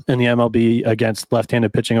 30th in the MLB against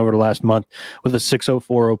left-handed pitching over the last month with a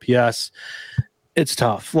 604 OPS. It's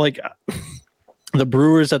tough. Like, the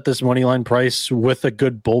Brewers at this money line price with a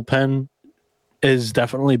good bullpen is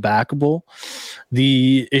definitely backable.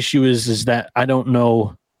 The issue is that I don't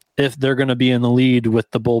know if they're going to be in the lead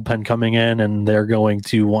with the bullpen coming in and they're going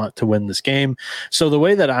to want to win this game. So the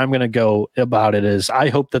way that I'm going to go about it is I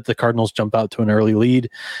hope that the Cardinals jump out to an early lead.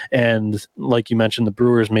 And like you mentioned, the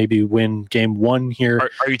Brewers maybe win game 1 here.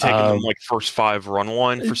 Are you taking them like first 5 run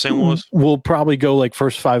line for St. Louis? We'll probably go like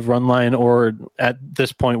first 5 run line, or at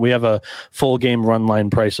this point we have a full game run line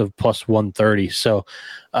price of plus 130. So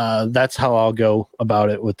that's how I'll go about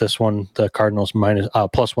it with this one. The Cardinals minus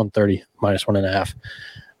plus 130, minus 1.5.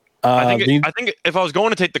 I think if I was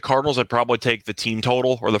going to take the Cardinals, I'd probably take the team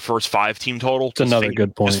total or the first 5 team total. It's another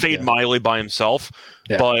good point. Just fade Miley by himself.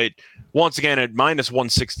 Yeah. But once again, at minus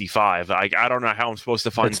 165, I don't know how I'm supposed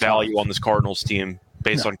to find value on this Cardinals team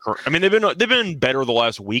based on current. I mean, they've been better the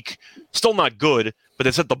last week. Still not good, but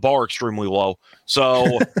they set the bar extremely low.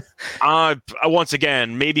 So once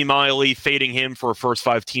again, maybe Miley, fading him for a first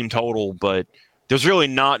 5 team total, but there's really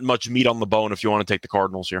not much meat on the bone if you want to take the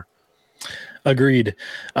Cardinals here. Agreed.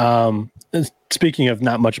 Speaking of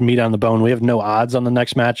not much meat on the bone, we have no odds on the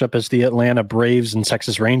next matchup. It's the Atlanta Braves and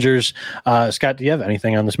Texas Rangers. Scott, do you have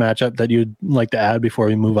anything on this matchup that you'd like to add before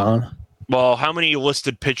we move on? Well, how many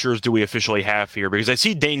listed pitchers do we officially have here? Because I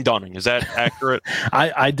see Dane Dunning. Is that accurate?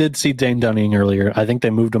 I did see Dane Dunning earlier. I think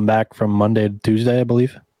they moved him back from Monday to Tuesday, I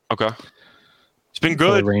believe. Okay. It's been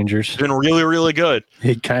good. Rangers. It's been really, really good.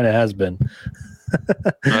 He kind of has been.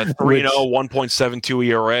 3-0, 1.72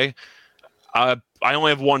 ERA. I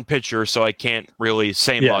only have one pitcher, so I can't really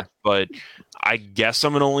say much, but I guess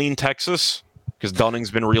I'm going to lean Texas because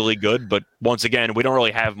Dunning's been really good. But once again, we don't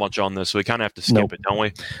really have much on this, so we kind of have to skip it, don't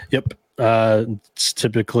we? Yep. It's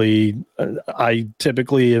typically, I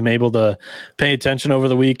typically am able to pay attention over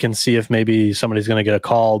the week and see if maybe somebody's going to get a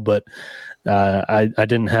call, but I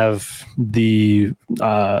didn't have the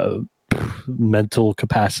mental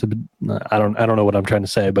capacity. I don't know what I'm trying to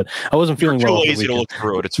say, but I wasn't feeling You're too well. lazy to look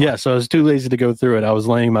through it. It's yeah, so I was too lazy to go through it. I was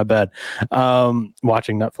laying in my bed,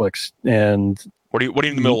 watching Netflix, and what are you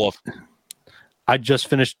in the middle of? I just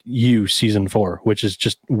finished You season 4, which is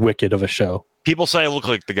just wicked of a show. People say I look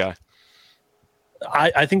like the guy.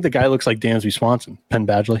 I think the guy looks like Dansby Swanson, Penn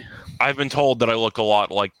Badgley. I've been told that I look a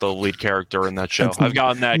lot like the lead character in that show. I've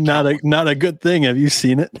gotten that. Not a good thing. Have you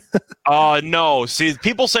seen it? No. See,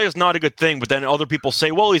 people say it's not a good thing, but then other people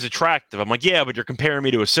say, well, he's attractive. I'm like, yeah, but you're comparing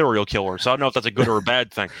me to a serial killer, so I don't know if that's a good or a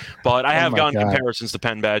bad thing. But I have gotten comparisons to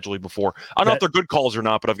Penn Badgley before. I don't know if they're good calls or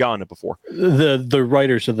not, but I've gotten it before. The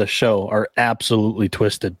writers of the show are absolutely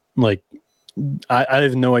twisted. Like, I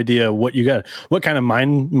have no idea what kind of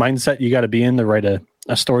mindset you got to be in to write a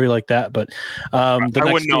story like that. But I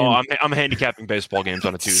wouldn't know. I'm handicapping baseball games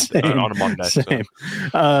on a Tuesday, on a Monday. Same.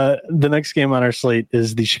 So. The next game on our slate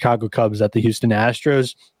is the Chicago Cubs at the Houston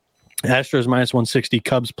Astros. Astros minus 160,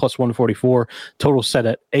 Cubs plus 144. Total set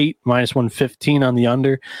at 8, minus 115 on the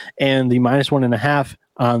under, and the minus 1.5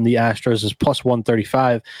 on the Astros is plus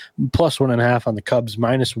 135, plus 1.5 on the Cubs,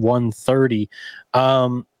 minus 130.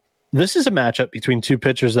 This is a matchup between two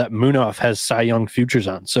pitchers that Munaf has Cy Young futures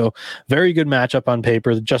on. So very good matchup on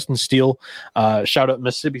paper. Justin Steele, shout out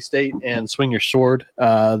Mississippi State and swing your sword.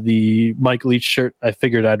 The Mike Leach shirt, I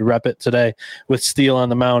figured I'd rep it today with Steele on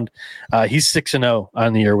the mound. He's 6-0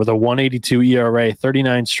 on the year with a 1.82 ERA,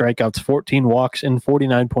 39 strikeouts, 14 walks, and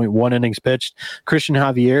 49.1 innings pitched. Christian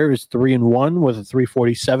Javier is 3-1 with a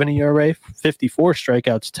 3.47 ERA, 54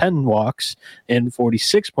 strikeouts, 10 walks, and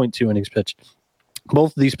 46.2 innings pitched.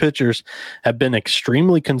 Both of these pitchers have been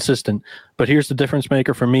extremely consistent, but here's the difference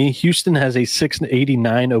maker for me. Houston has a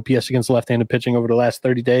 689 OPS against left-handed pitching over the last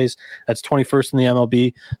 30 days. That's 21st in the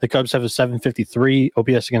MLB. The Cubs have a 753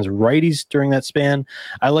 OPS against righties during that span.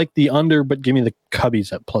 I like the under, but give me the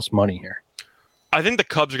Cubbies at plus money here. I think the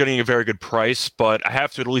Cubs are getting a very good price, but I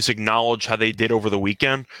have to at least acknowledge how they did over the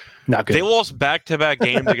weekend. Not good. They lost back-to-back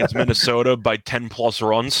games against Minnesota by 10-plus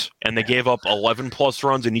runs, and they gave up 11-plus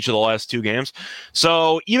runs in each of the last two games.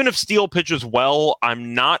 So even if Steele pitches well,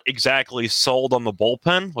 I'm not exactly sold on the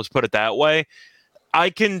bullpen. Let's put it that way. I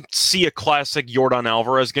can see a classic Yordan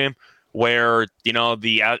Alvarez game where,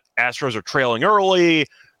 the Astros are trailing early,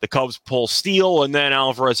 the Cubs pull Steele, and then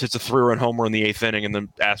Alvarez hits a 3-run homer in the 8th inning, and the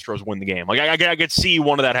Astros win the game. Like I could see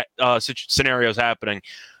one of that scenarios happening.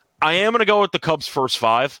 I am going to go with the Cubs' first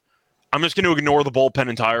 5. I'm just going to ignore the bullpen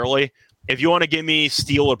entirely. If you want to give me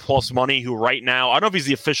Steele at plus money, who right now, I don't know if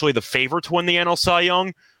he's officially the favorite to win the NL Cy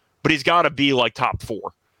Young, but he's got to be like top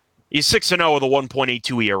 4. He's 6-0 with a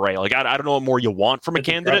 1.82 ERA. Like I don't know what more you want from a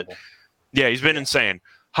candidate. Incredible. Yeah, he's been insane.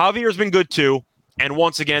 Javier's been good too. And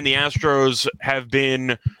once again, the Astros have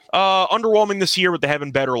been underwhelming this year, but they have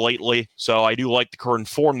been better lately. So I do like the current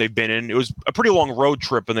form they've been in. It was a pretty long road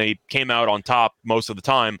trip, and they came out on top most of the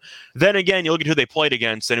time. Then again, you look at who they played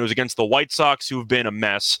against, and it was against the White Sox, who've been a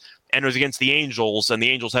mess, and it was against the Angels, and the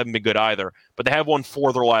Angels haven't been good either. But they have won 4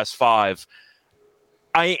 of their last 5.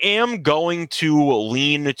 I am going to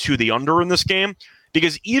lean to the under in this game,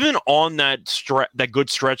 because even on that good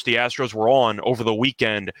stretch the Astros were on over the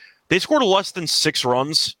weekend, they scored less than 6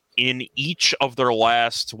 runs in each of their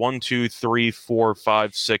last 8,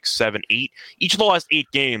 each of the last 8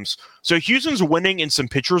 games. So Houston's winning in some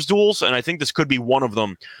pitchers duels, and I think this could be one of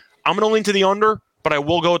them. I'm going to lean to the under, but I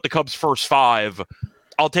will go with the Cubs' first 5.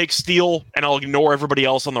 I'll take Steele, and I'll ignore everybody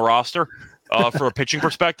else on the roster for a pitching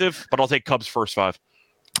perspective, but I'll take Cubs' first 5.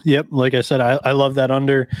 Yep, like I said, I love that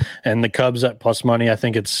under, and the Cubs at plus money. I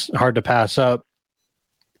think it's hard to pass up.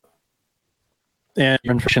 And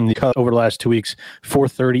the Cubs over the last 2 weeks,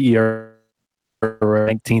 4.30 ERA,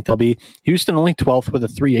 19th LB. Houston only 12th with a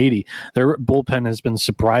 3.80. Their bullpen has been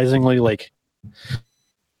surprisingly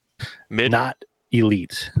not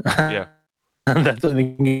elite. Yeah. That's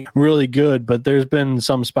really good, but there's been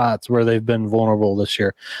some spots where they've been vulnerable this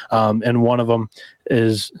year. And one of them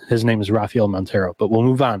his name is Rafael Montero, but we'll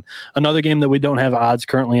move on. Another game that we don't have odds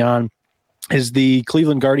currently on is the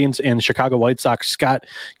Cleveland Guardians and Chicago White Sox. Scott,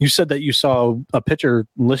 you said that you saw a pitcher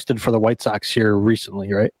listed for the White Sox here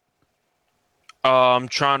recently, right?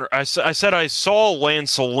 I said I saw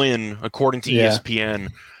Lance Lynn, according to ESPN.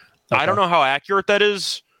 Okay. I don't know how accurate that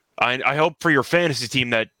is. I hope for your fantasy team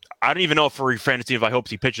that I don't even know for your fantasy team if I hope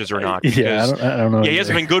he pitches or not. Because, I don't know. Yeah, he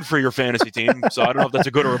hasn't been good for your fantasy team, so I don't know if that's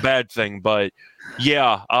a good or a bad thing. But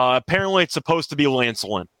yeah, apparently it's supposed to be Lance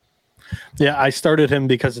Lynn. Yeah, I started him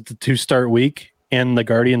because it's a 2-start week, and the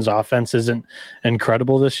Guardians' offense isn't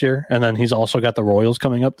incredible this year. And then he's also got the Royals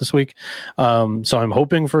coming up this week. So I'm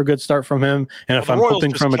hoping for a good start from him. And if I'm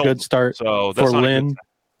hoping from a good start for Lynn,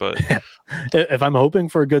 But if I'm hoping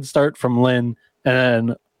for a good start from Lynn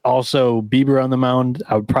and also Bieber on the mound,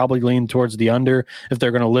 I would probably lean towards the under if they're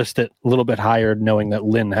going to list it a little bit higher, knowing that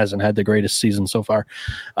Lynn hasn't had the greatest season so far.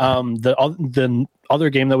 The other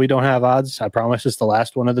game that we don't have odds, I promise, is the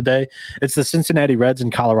last one of the day. It's the Cincinnati Reds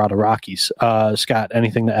and Colorado Rockies. Scott,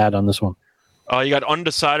 anything to add on this one? You got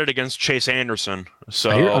undecided against Chase Anderson. So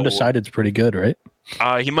I hear undecided's pretty good, right?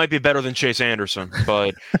 He might be better than Chase Anderson,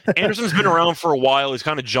 but Anderson's been around for a while. He's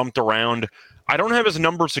kind of jumped around. I don't have his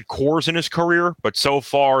numbers at Coors in his career, but so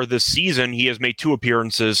far this season, he has made 2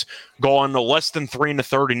 appearances, gone less than 3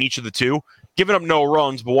 1/3 in each of the 2, giving up no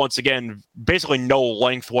runs, but once again, basically no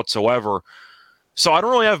length whatsoever. So I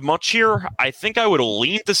don't really have much here. I think I would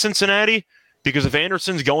lean to Cincinnati because if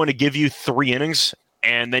Anderson's going to give you 3 innings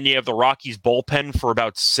and then you have the Rockies bullpen for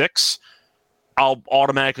about 6, I'll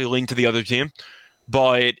automatically lean to the other team.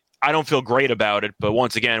 But I don't feel great about it. But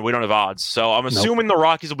once again, we don't have odds. So I'm assuming the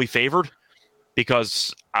Rockies will be favored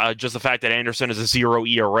because just the fact that Anderson is a 0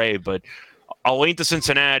 ERA. But I'll lean to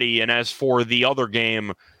Cincinnati. And as for the other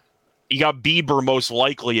game, you got Bieber most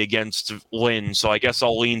likely against Lynn. So I guess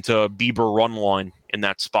I'll lean to Bieber run line in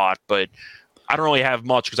that spot. But I don't really have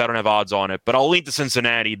much because I don't have odds on it. But I'll lean to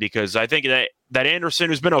Cincinnati because I think that Anderson,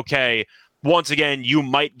 who's been okay, once again, you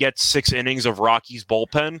might get 6 innings of Rockies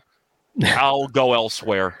bullpen. I'll go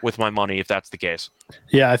elsewhere with my money if that's the case.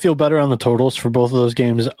 Yeah, I feel better on the totals for both of those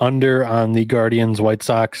games. Under on the Guardians, White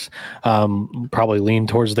Sox, probably lean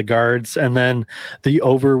towards the Guards. And then the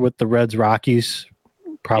over with the Reds, Rockies,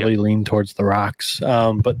 probably lean towards the Rocks.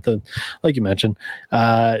 But like you mentioned,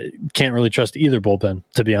 can't really trust either bullpen,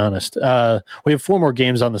 to be honest. We have 4 more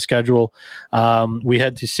games on the schedule. We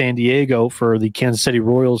head to San Diego for the Kansas City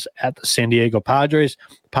Royals at the San Diego Padres.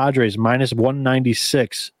 Padres minus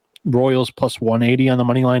 196. Royals plus 180 on the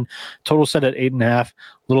money line. Total set at 8.5. A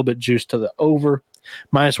little bit juice to the over.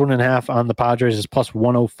 Minus 1.5 on the Padres is plus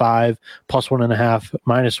 105. Plus 1.5.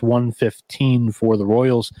 Minus 115 for the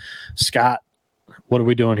Royals. Scott, what are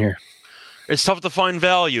we doing here? It's tough to find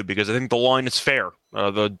value because I think the line is fair.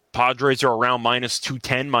 The Padres are around minus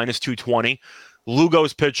 210, minus 220.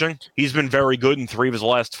 Lugo's pitching. He's been very good in 3 of his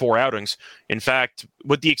last 4 outings. In fact,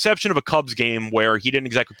 with the exception of a Cubs game where he didn't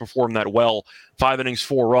exactly perform that well, 5 innings,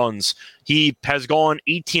 4 runs, he has gone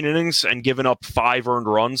 18 innings and given up 5 earned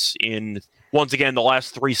runs in, once again, the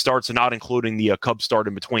last 3 starts, and not including the Cubs start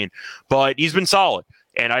in between. But he's been solid.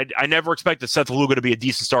 And I never expected Seth Lugo to be a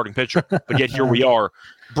decent starting pitcher, but yet here we are.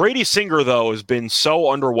 Brady Singer, though, has been so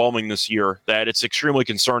underwhelming this year that it's extremely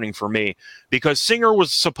concerning for me because Singer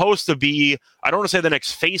was supposed to be, I don't want to say the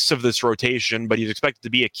next face of this rotation, but he's expected to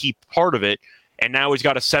be a key part of it. And now he's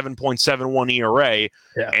got a 7.71 ERA,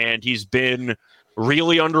 and he's been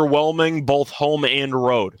really underwhelming both home and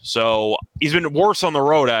road. So he's been worse on the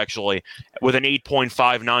road, actually, with an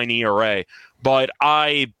 8.59 ERA. But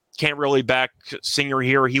I can't really back Singer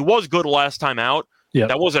here. He was good last time out. Yep.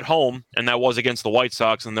 That was at home, and that was against the White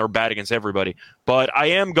Sox, and they're bad against everybody. But I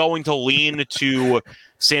am going to lean to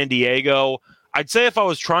San Diego. I'd say if I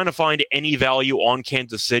was trying to find any value on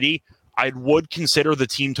Kansas City, I would consider the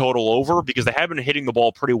team total over because they have been hitting the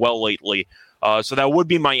ball pretty well lately. So that would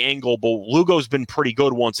be my angle, but Lugo's been pretty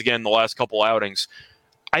good once again the last couple outings.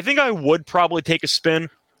 I think I would probably take a spin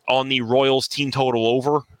on the Royals team total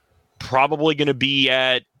over. Probably going to be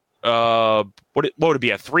at, what would it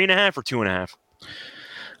be, at 3.5 or 2.5?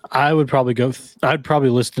 I would probably go. I'd probably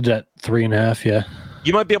list it at 3.5. Yeah,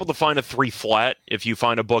 you might be able to find a 3 flat if you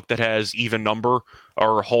find a book that has even number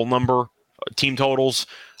or whole number team totals.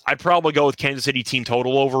 I'd probably go with Kansas City team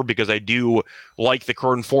total over because I do like the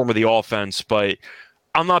current form of the offense, but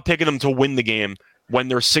I'm not picking them to win the game when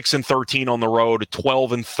they're 6-13 on the road,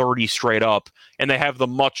 12-30 straight up, and they have the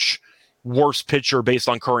much worse pitcher based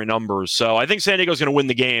on current numbers. So I think San Diego's going to win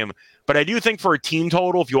the game. But I do think for a team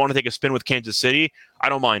total, if you want to take a spin with Kansas City, I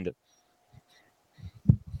don't mind it.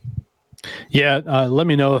 Yeah, let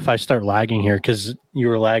me know if I start lagging here because you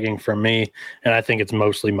were lagging from me, and I think it's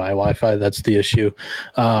mostly my Wi-Fi. That's the issue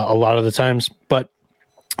a lot of the times. But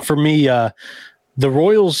for me, the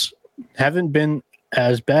Royals haven't been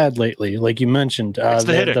as bad lately, like you mentioned. They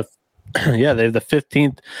have the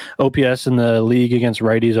 15th OPS in the league against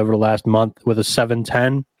righties over the last month with a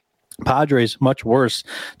 710. Padres, much worse,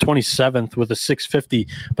 27th with a 650,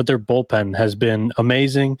 but their bullpen has been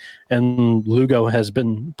amazing, and Lugo has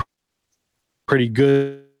been pretty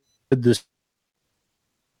good this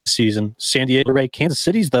season. San Diego, Kansas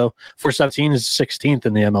City's, though, 417 is 16th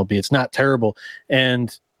in the MLB. It's not terrible,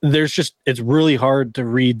 and it's really hard to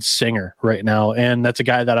read Singer right now, and that's a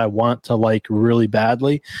guy that I want to like really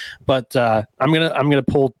badly. But I'm gonna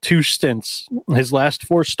pull two stints. His last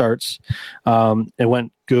 4 starts, it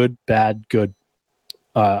went good, bad, good,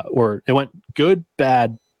 or it went good,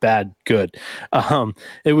 bad, bad, good.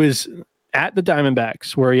 It was at the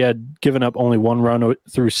Diamondbacks where he had given up only 1 run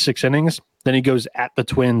through 6 innings. Then he goes at the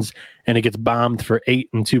Twins and he gets bombed for 8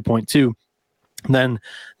 and 2.2. Then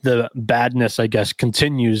the badness, I guess,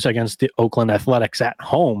 continues against the Oakland Athletics at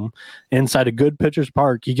home inside a good pitcher's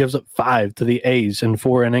park. He gives up 5 to the A's in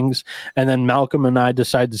 4 innings. And then Malcolm and I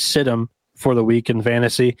decide to sit him for the week in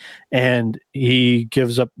fantasy, and he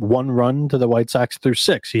gives up 1 run to the White Sox through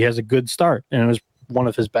 6. He has a good start, and it was one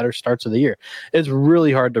of his better starts of the year. It's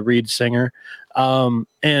really hard to read Singer.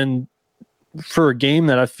 And for a game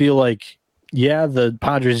that I feel like, yeah, the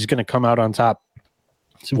Padres is going to come out on top,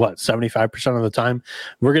 75% of the time.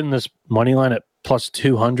 We're getting this money line at plus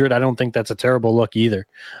 200. I don't think that's a terrible look either.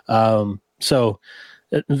 So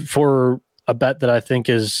for a bet that I think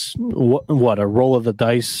is a roll of the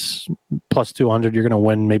dice plus 200, you're going to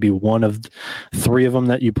win maybe 1 of 3 of them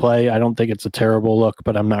that you play. I don't think it's a terrible look,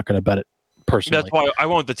 but I'm not going to bet it personally. That's why I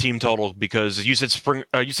went the team total, because you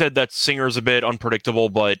said that Singer's a bit unpredictable,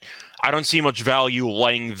 but I don't see much value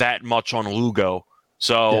laying that much on Lugo.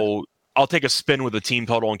 So yeah. I'll take a spin with the team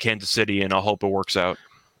total in Kansas City, and I'll hope it works out.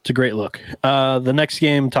 It's a great look. The next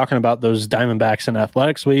game, talking about those Diamondbacks and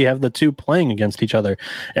Athletics, we have the 2 playing against each other.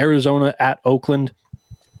 Arizona at Oakland,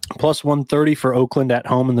 plus 130 for Oakland at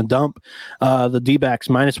home in the dump. The D-backs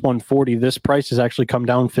minus 140. This price has actually come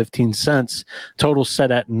down 15 cents. Total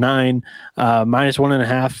set at 9. Minus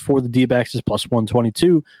 1.5 for the D-backs is plus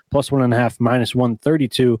 122. Plus 1.5 minus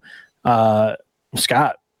 132.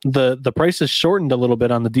 Scott, the price is shortened a little bit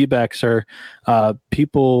on the D-backs. Are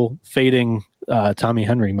people fading Tommy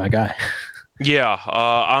Henry, my guy? Yeah,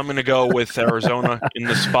 I'm going to go with Arizona in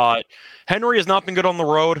the spot. Henry has not been good on the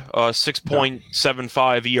road.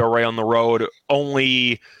 6.75 ERA on the road.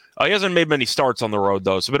 He hasn't made many starts on the road,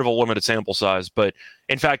 though. It's a bit of a limited sample size. But,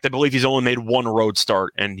 in fact, I believe he's only made 1 road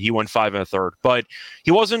start, and he went 5 1/3. But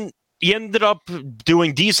he ended up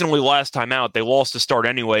doing decently last time out. They lost the start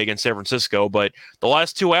anyway against San Francisco, but the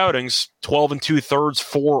last 2 outings, 12 2/3,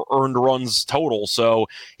 4 earned runs total. So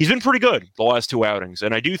he's been pretty good the last 2 outings.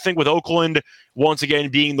 And I do think with Oakland, once again,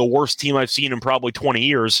 being the worst team I've seen in probably 20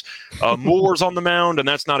 years, Moore's on the mound, and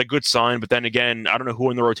that's not a good sign. But then again, I don't know who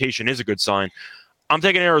in the rotation is a good sign. I'm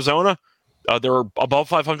taking Arizona. They're above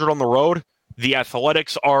 500 on the road. The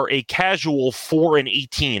Athletics are a casual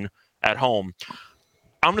 4-18 at home.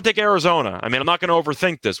 I'm going to take Arizona. I mean, I'm not going to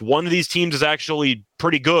overthink this. One of these teams is actually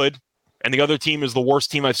pretty good, and the other team is the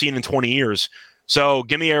worst team I've seen in 20 years. So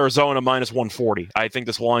give me Arizona minus 140. I think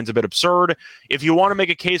this line's a bit absurd. If you want to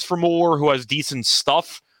make a case for Mueller, who has decent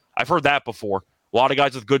stuff, I've heard that before. A lot of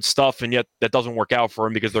guys with good stuff, and yet that doesn't work out for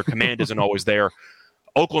him because their command isn't always there.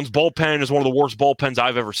 Oakland's bullpen is one of the worst bullpens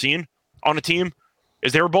I've ever seen on a team.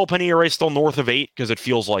 Is their bullpen ERA still north of 8? Because it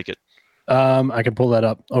feels like it. I can pull that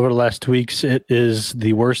up. Over the last 2 weeks, it is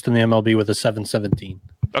the worst in the MLB with a 7.17.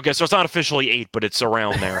 Okay, so it's not officially 8, but it's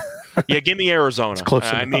around there. Yeah, give me Arizona. It's close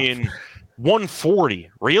I enough. mean,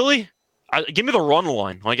 140. Really? Give me the run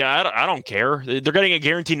line. Like, I don't care. They're getting a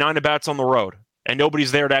guaranteed 9 at-bats on the road, and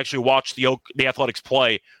nobody's there to actually watch the Athletics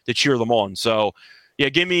play to cheer them on. So, yeah,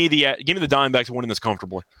 give me the Diamondbacks winning this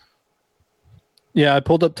comfortably. Yeah, I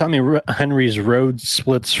pulled up Tommy Henry's road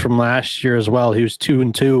splits from last year as well. He was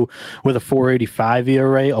 2-2 with a 4.85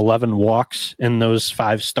 ERA, 11 walks in those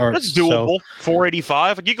 5 starts. That's doable. So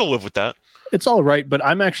 4.85. You can live with that. It's all right, but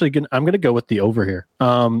I'm actually going to go with the over here.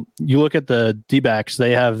 You look at the D-backs;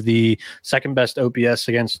 they have the second best OPS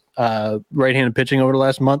against right-handed pitching over the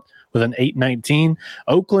last month with an 8.19.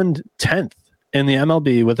 Oakland 10th in the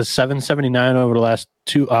MLB with a 7.79 over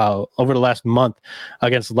the last month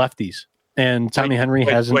against lefties. And Tommy Henry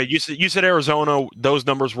hasn't. Wait, you said Arizona, those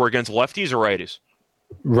numbers were against lefties or righties?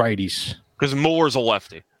 Righties. Because Mueller's a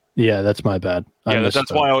lefty. Yeah, that's my bad. Yeah, that's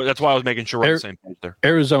why I was making sure we're on the same page there.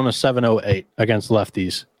 Arizona 7.08 against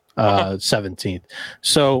lefties, 17th.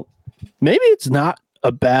 So maybe it's not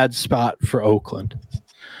a bad spot for Oakland.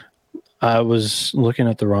 I was looking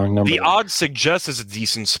at the wrong number. The odds suggest it's a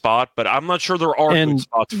decent spot, but I'm not sure there are good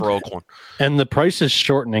spots for Oakland. And the price is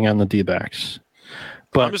shortening on the D-backs.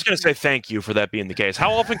 But I'm just going to say thank you for that being the case.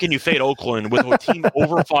 How often can you fade Oakland with a team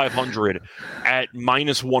over 500 at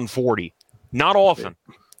minus 140? Not often.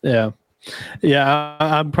 Yeah.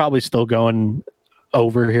 I'm probably still going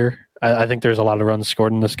over here. I think there's a lot of runs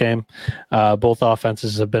scored in this game. Both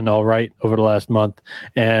offenses have been all right over the last month.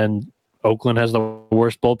 And Oakland has the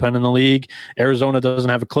worst bullpen in the league. Arizona doesn't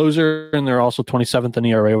have a closer, and they're also 27th in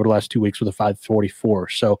ERA over the last 2 weeks with a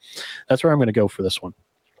 5.44. So that's where I'm going to go for this one.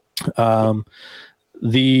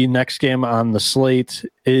 The next game on the slate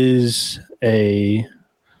is a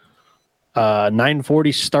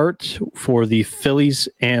 9:40 start for the Phillies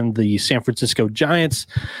and the San Francisco Giants.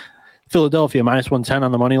 Philadelphia -110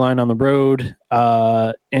 on the money line on the road,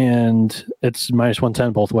 and it's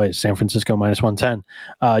 -110 both ways. San Francisco -110.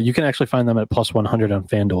 You can actually find them at +100 on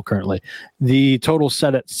FanDuel currently. The total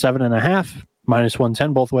set at 7.5,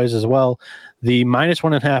 -110 both ways as well. The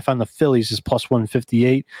 -1.5 on the Phillies is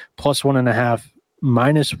 +158, +1.5,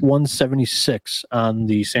 -176 on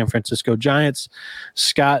the San Francisco Giants.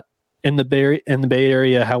 Scott, in the Bay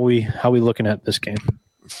Area, how we looking at this game?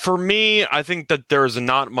 For me, I think that there's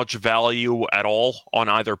not much value at all on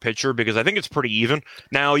either pitcher because I think it's pretty even.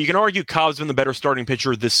 Now, you can argue Cobb's been the better starting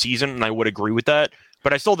pitcher this season, and I would agree with that.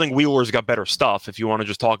 But I still think Wheeler's got better stuff if you want to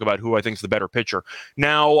just talk about who I think is the better pitcher.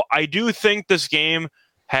 Now, I do think this game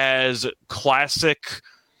has classic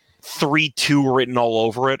 3-2 written all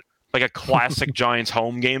over it, like a classic Giants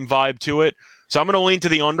home game vibe to it. So I'm going to lean to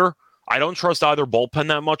the under. I don't trust either bullpen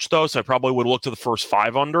that much, though, so I probably would look to the first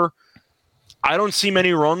 5 under. I don't see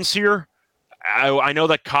many runs here. I know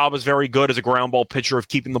that Cobb is very good as a ground ball pitcher of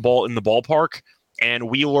keeping the ball in the ballpark, and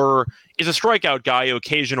Wheeler is a strikeout guy who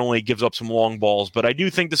occasionally gives up some long balls, but I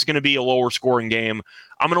do think this is going to be a lower scoring game.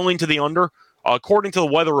 I'm going to lean to the under. According to the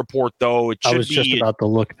weather report, though, it should be just about to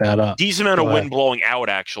look that up. Decent amount of wind blowing out,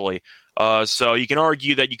 actually. So you can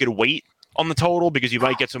argue that you could wait on the total because you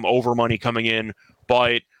might get some over money coming in,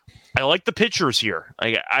 but I like the pitchers here.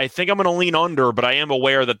 I think I'm going to lean under, but I am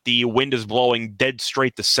aware that the wind is blowing dead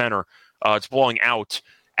straight to center. It's blowing out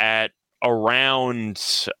at around,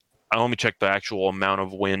 let me check the actual amount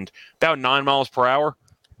of wind, about 9 miles per hour.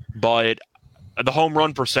 But the home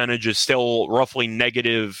run percentage is still roughly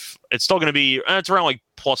negative. It's still going to be, it's around like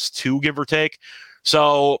 +2, give or take.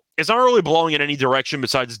 So it's not really blowing in any direction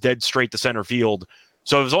besides dead straight to center field.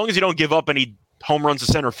 So as long as you don't give up any home runs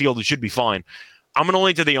to center field, it should be fine. I'm going to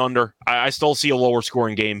lean to the under. I still see a lower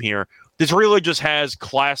scoring game here. This really just has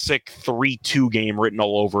classic 3-2 game written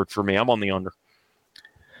all over it for me. I'm on the under.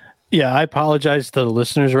 Yeah, I apologize to the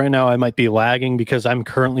listeners right now. I might be lagging because I'm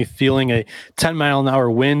currently feeling a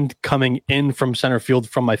 10-mile-an-hour wind coming in from center field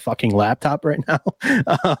from my fucking laptop right now.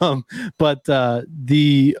 But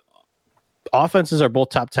the offenses are both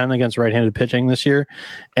top 10 against right-handed pitching this year,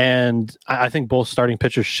 and I think both starting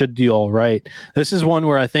pitchers should do all right. This is one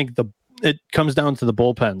where I think it comes down to the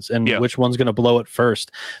bullpens and which one's going to blow it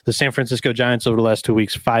first. The San Francisco Giants over the last 2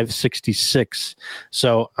 weeks, 566.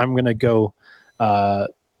 So I'm going to go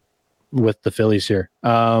with the Phillies here.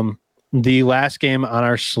 The last game on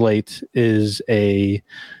our slate is again,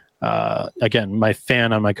 my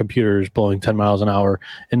fan on my computer is blowing 10 miles an hour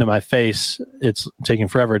into my face. It's taking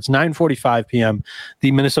forever. It's 9:45 p.m.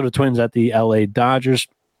 The Minnesota Twins at the LA Dodgers.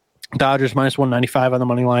 Dodgers -195 on the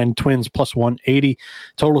money line. Twins +180.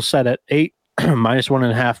 Total set at 8.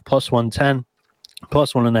 -1.5, +110,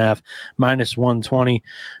 +1.5, -120.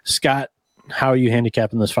 Scott, how are you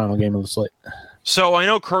handicapping this final game of the slate? So I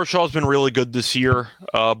know Kershaw's been really good this year,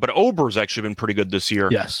 but Ober's actually been pretty good this year.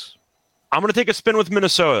 Yes. I'm going to take a spin with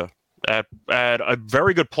Minnesota at a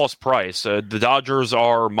very good plus price. The Dodgers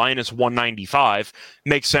are -195.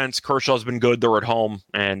 Makes sense. Kershaw's been good. They're at home,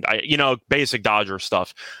 and basic Dodger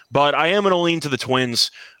stuff. But I am going to lean to the Twins.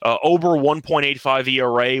 Ober 1.85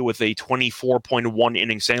 ERA with a 24.1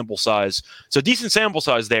 inning sample size. So decent sample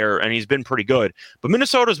size there, and he's been pretty good. But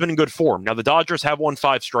Minnesota's been in good form. Now the Dodgers have won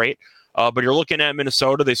 5 straight. But you're looking at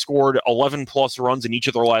Minnesota. They scored 11 plus runs in each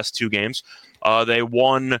of their last 2 games. They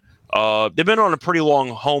won. They've been on a pretty long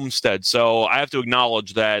homestead, so I have to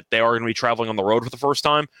acknowledge that they are going to be traveling on the road for the first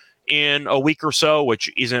time in a week or so, which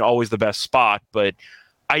isn't always the best spot. But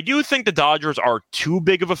I do think the Dodgers are too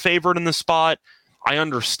big of a favorite in this spot. I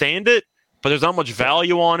understand it, but there's not much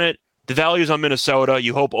value on it. The value is on Minnesota.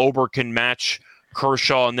 You hope Ober can match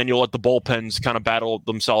Kershaw, and then you'll let the bullpens kind of battle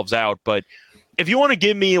themselves out. But if you want to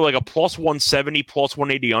give me like a +170,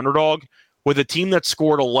 +180 underdog with a team that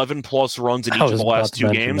scored 11 plus runs in each of the last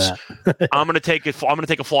 2 games, I'm going to take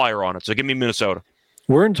a flyer on it. So give me Minnesota.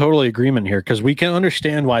 We're in total agreement here because we can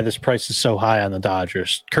understand why this price is so high on the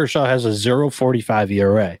Dodgers. Kershaw has a 0.45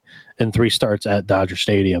 ERA in 3 starts at Dodger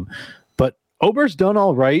Stadium. But Ober's done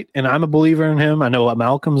all right, and I'm a believer in him. I know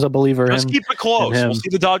Malcolm's a believer in him. Just keep it close. We'll see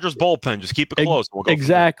the Dodgers bullpen. Just keep it close. We'll go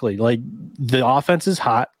exactly. Like, the offense is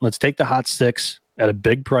hot. Let's take the hot sticks at a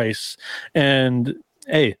big price. And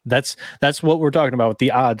Hey, that's what we're talking about with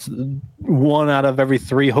the odds. 1 out of every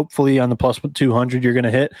 3, hopefully on the plus 200, you're going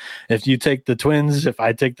to hit. If you take the Twins, if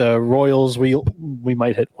I take the Royals, we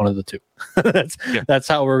might hit one of the two. That's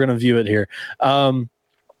how we're going to view it here.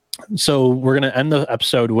 So we're going to end the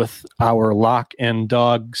episode with our lock and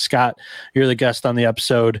dog. Scott, you're the guest on the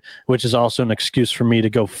episode, which is also an excuse for me to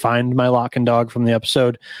go find my lock and dog from the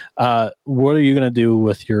episode. What are you going to do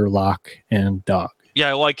with your lock and dog? Yeah,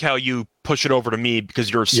 I like how you push it over to me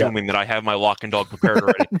because you're assuming that I have my lock and dog prepared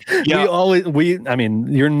already. Yeah. I mean,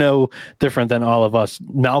 you're no different than all of us.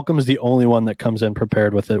 Malcolm's the only one that comes in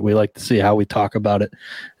prepared with it. We like to see how we talk about it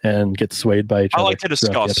and get swayed by each other. I like to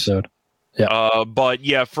discuss. Yeah. But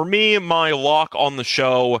yeah, for me, my lock on the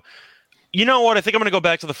show, you know what? I think I'm going to go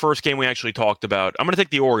back to the first game we actually talked about. I'm going to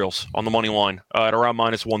take the Orioles on the money line at around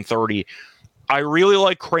minus 130. I really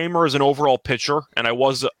like Kramer as an overall pitcher, and I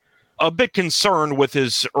was a bit concerned with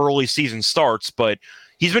his early season starts, but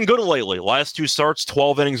he's been good lately. Last 2 starts,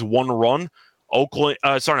 12 innings, 1 run.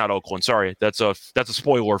 Not Oakland. Sorry, that's a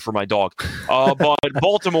spoiler for my dog. But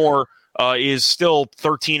Baltimore is still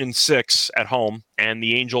 13-6 at home, and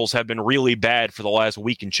the Angels have been really bad for the last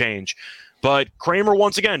week and change. But Kramer,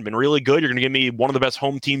 once again, been really good. You're going to give me one of the best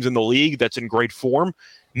home teams in the league that's in great form.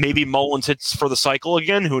 Maybe Mullins hits for the cycle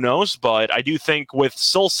again. Who knows? But I do think with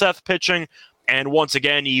Silseth pitching, and once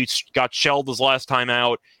again, he got shelled his last time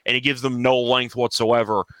out, and he gives them no length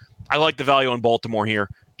whatsoever. I like the value in Baltimore here.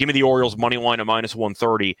 Give me the Orioles money line at minus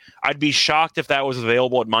 130. I'd be shocked if that was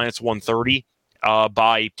available at minus 130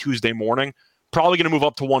 by Tuesday morning. Probably going to move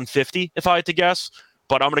up to 150 if I had to guess,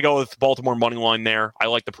 but I'm going to go with Baltimore money line there. I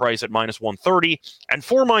like the price at minus 130. And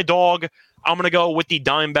for my dog, I'm going to go with the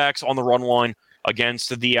Diamondbacks on the run line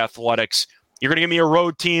against the Athletics. You're going to give me a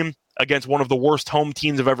road team against one of the worst home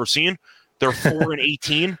teams I've ever seen. They're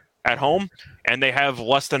 4-18 at home, and they have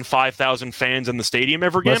less than 5,000 fans in the stadium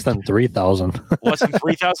every game. Less than 3,000. Less than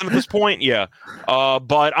 3,000 at this point, yeah.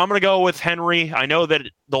 But I'm going to go with Henry. I know that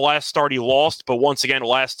the last start he lost, but once again, the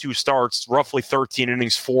last 2 starts, roughly 13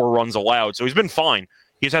 innings, 4 runs allowed. So he's been fine.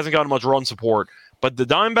 He just hasn't gotten much run support. But the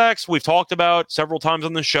Diamondbacks, we've talked about several times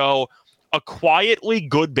on the show, a quietly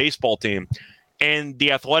good baseball team. And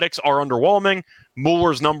the Athletics are underwhelming.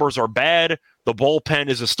 Mueller's numbers are bad. The bullpen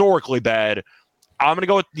is historically bad. I'm going to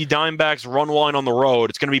go with the Diamondbacks run line on the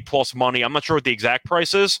road. It's going to be plus money. I'm not sure what the exact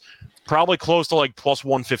price is. Probably close to like plus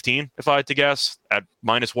 115, if I had to guess, at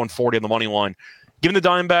minus 140 on the money line. Give me the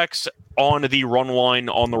Diamondbacks on the run line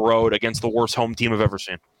on the road against the worst home team I've ever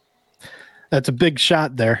seen. That's a big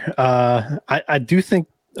shot there. I do think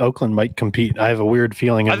Oakland might compete. I have a weird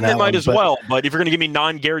feeling. I think they might as well. But if you're going to give me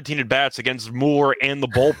non-guaranteed at bats against Mueller and the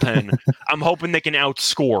bullpen, I'm hoping they can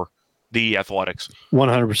outscore the Athletics.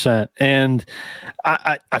 100%. And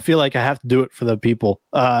I feel like I have to do it for the people.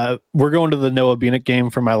 We're going to the Noah Bieniek game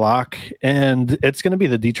for my lock, and it's going to be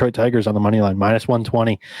the Detroit Tigers on the money line, minus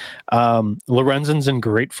 120. Lorenzen's in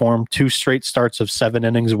great form, 2 straight starts of 7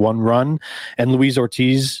 innings, 1 run, and Luis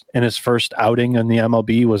Ortiz in his first outing in the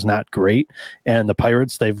MLB was not great. And the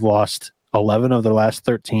Pirates, they've lost 11 of their last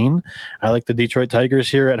 13. I like the Detroit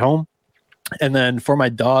Tigers here at home. And then for my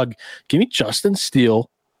dog, give me Justin Steele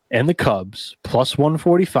and the Cubs, plus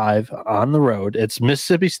 145 on the road. It's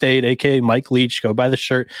Mississippi State, a.k.a. Mike Leach. Go buy the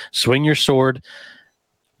shirt. Swing your sword.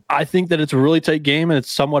 I think that it's a really tight game, and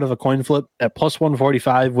it's somewhat of a coin flip at plus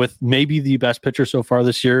 145 with maybe the best pitcher so far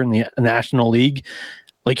this year in the National League.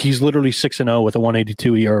 Like, he's literally 6-0 with a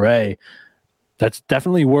 182 ERA. That's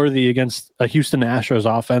definitely worthy against a Houston Astros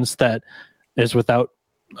offense that is without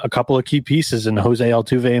a couple of key pieces in Jose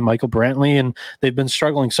Altuve and Michael Brantley, and they've been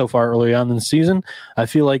struggling so far early on in the season. I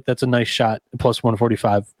feel like that's a nice shot, plus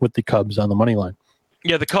 145 with the Cubs on the money line.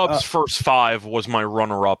 Yeah, the Cubs' first 5 was my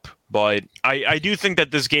runner-up, but I do think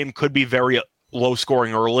that this game could be very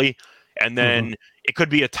low-scoring early, and then it could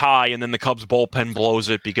be a tie, and then the Cubs' bullpen blows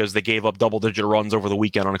it because they gave up double-digit runs over the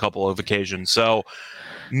weekend on a couple of occasions. So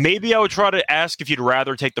maybe I would try to ask if you'd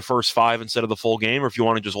rather take the first 5 instead of the full game, or if you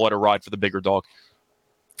want to just let it ride for the bigger dog.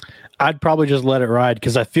 I'd probably just let it ride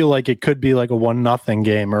because I feel like it could be like a 1-0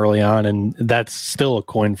 game early on, and that's still a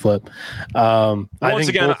coin flip.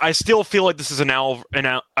 I still feel like this is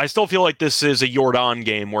I still feel like this is a Jordan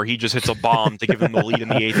game where he just hits a bomb to give him the lead in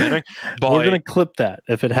the 8th inning. But we're gonna clip that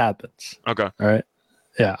if it happens. Okay. All right.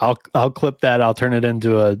 Yeah, I'll clip that. I'll turn it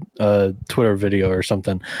into a Twitter video or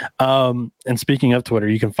something. And speaking of Twitter,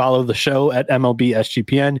 you can follow the show at MLB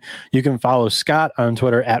SGPN. You can follow Scott on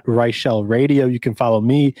Twitter at Reichel Radio. You can follow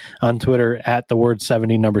me on Twitter at the word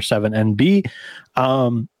 70 number 7 NB.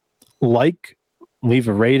 Leave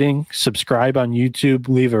a rating, subscribe on YouTube,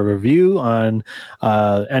 leave a review on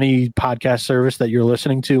any podcast service that you're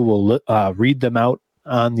listening to. We'll read them out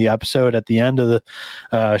on the episode at the end of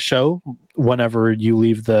the show whenever you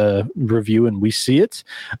leave the review and we see it.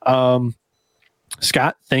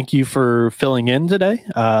 Scott, thank you for filling in today.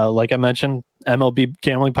 Like I mentioned, MLB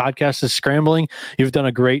Gambling Podcast is scrambling. You've done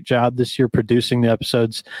a great job this year producing the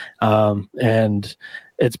episodes, and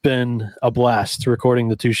it's been a blast recording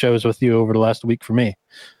the 2 shows with you over the last week for me.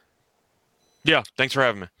 Yeah, thanks for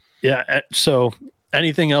having me. Yeah, so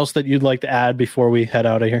anything else that you'd like to add before we head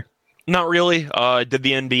out of here? Not really. I did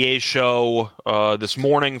the NBA show this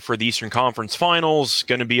morning for the Eastern Conference Finals.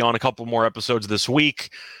 Going to be on a couple more episodes this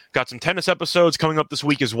week. Got some tennis episodes coming up this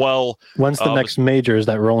week as well. When's the next major? Is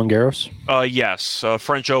that Roland Garros? Yes.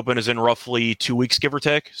 French Open is in roughly 2 weeks, give or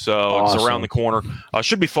take. So Awesome. It's around the corner.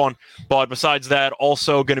 Should be fun. But besides that,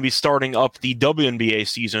 also going to be starting up the WNBA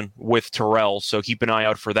season with Terrell. So keep an eye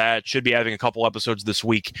out for that. Should be having a couple episodes this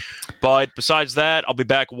week. But besides that, I'll be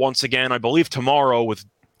back once again, I believe tomorrow with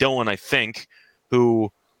Dylan, I think,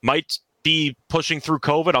 who might be pushing through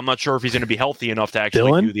COVID. I'm not sure if he's going to be healthy enough to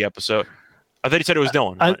actually do the episode. I thought he said it was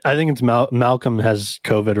Dylan. I think it's Malcolm has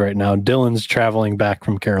COVID right now. Dylan's traveling back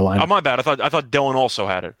from Carolina. Oh, my bad. I thought Dylan also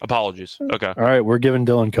had it. Apologies. Okay. All right, we're giving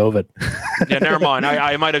Dylan COVID. Yeah, never mind.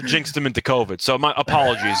 I might have jinxed him into COVID. So my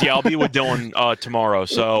apologies. Yeah, I'll be with Dylan tomorrow.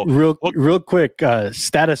 So real quick,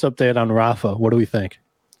 status update on Rafa. What do we think?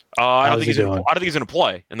 I don't think he's going to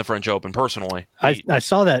play in the French Open. Personally, I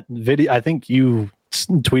saw that video. I think you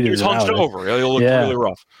tweeted. He was hunched over. He'll look really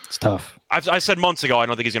rough. It's tough. I said months ago I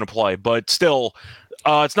don't think he's going to play, but still,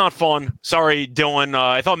 it's not fun. Sorry, Dylan.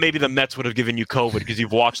 I thought maybe the Mets would have given you COVID because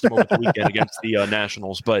you've watched them over the weekend against the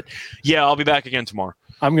Nationals. But yeah, I'll be back again tomorrow.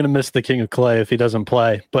 I'm going to miss the King of Clay if he doesn't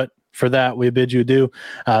play. But for that, we bid you adieu.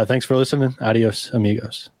 Thanks for listening. Adios,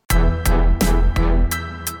 amigos.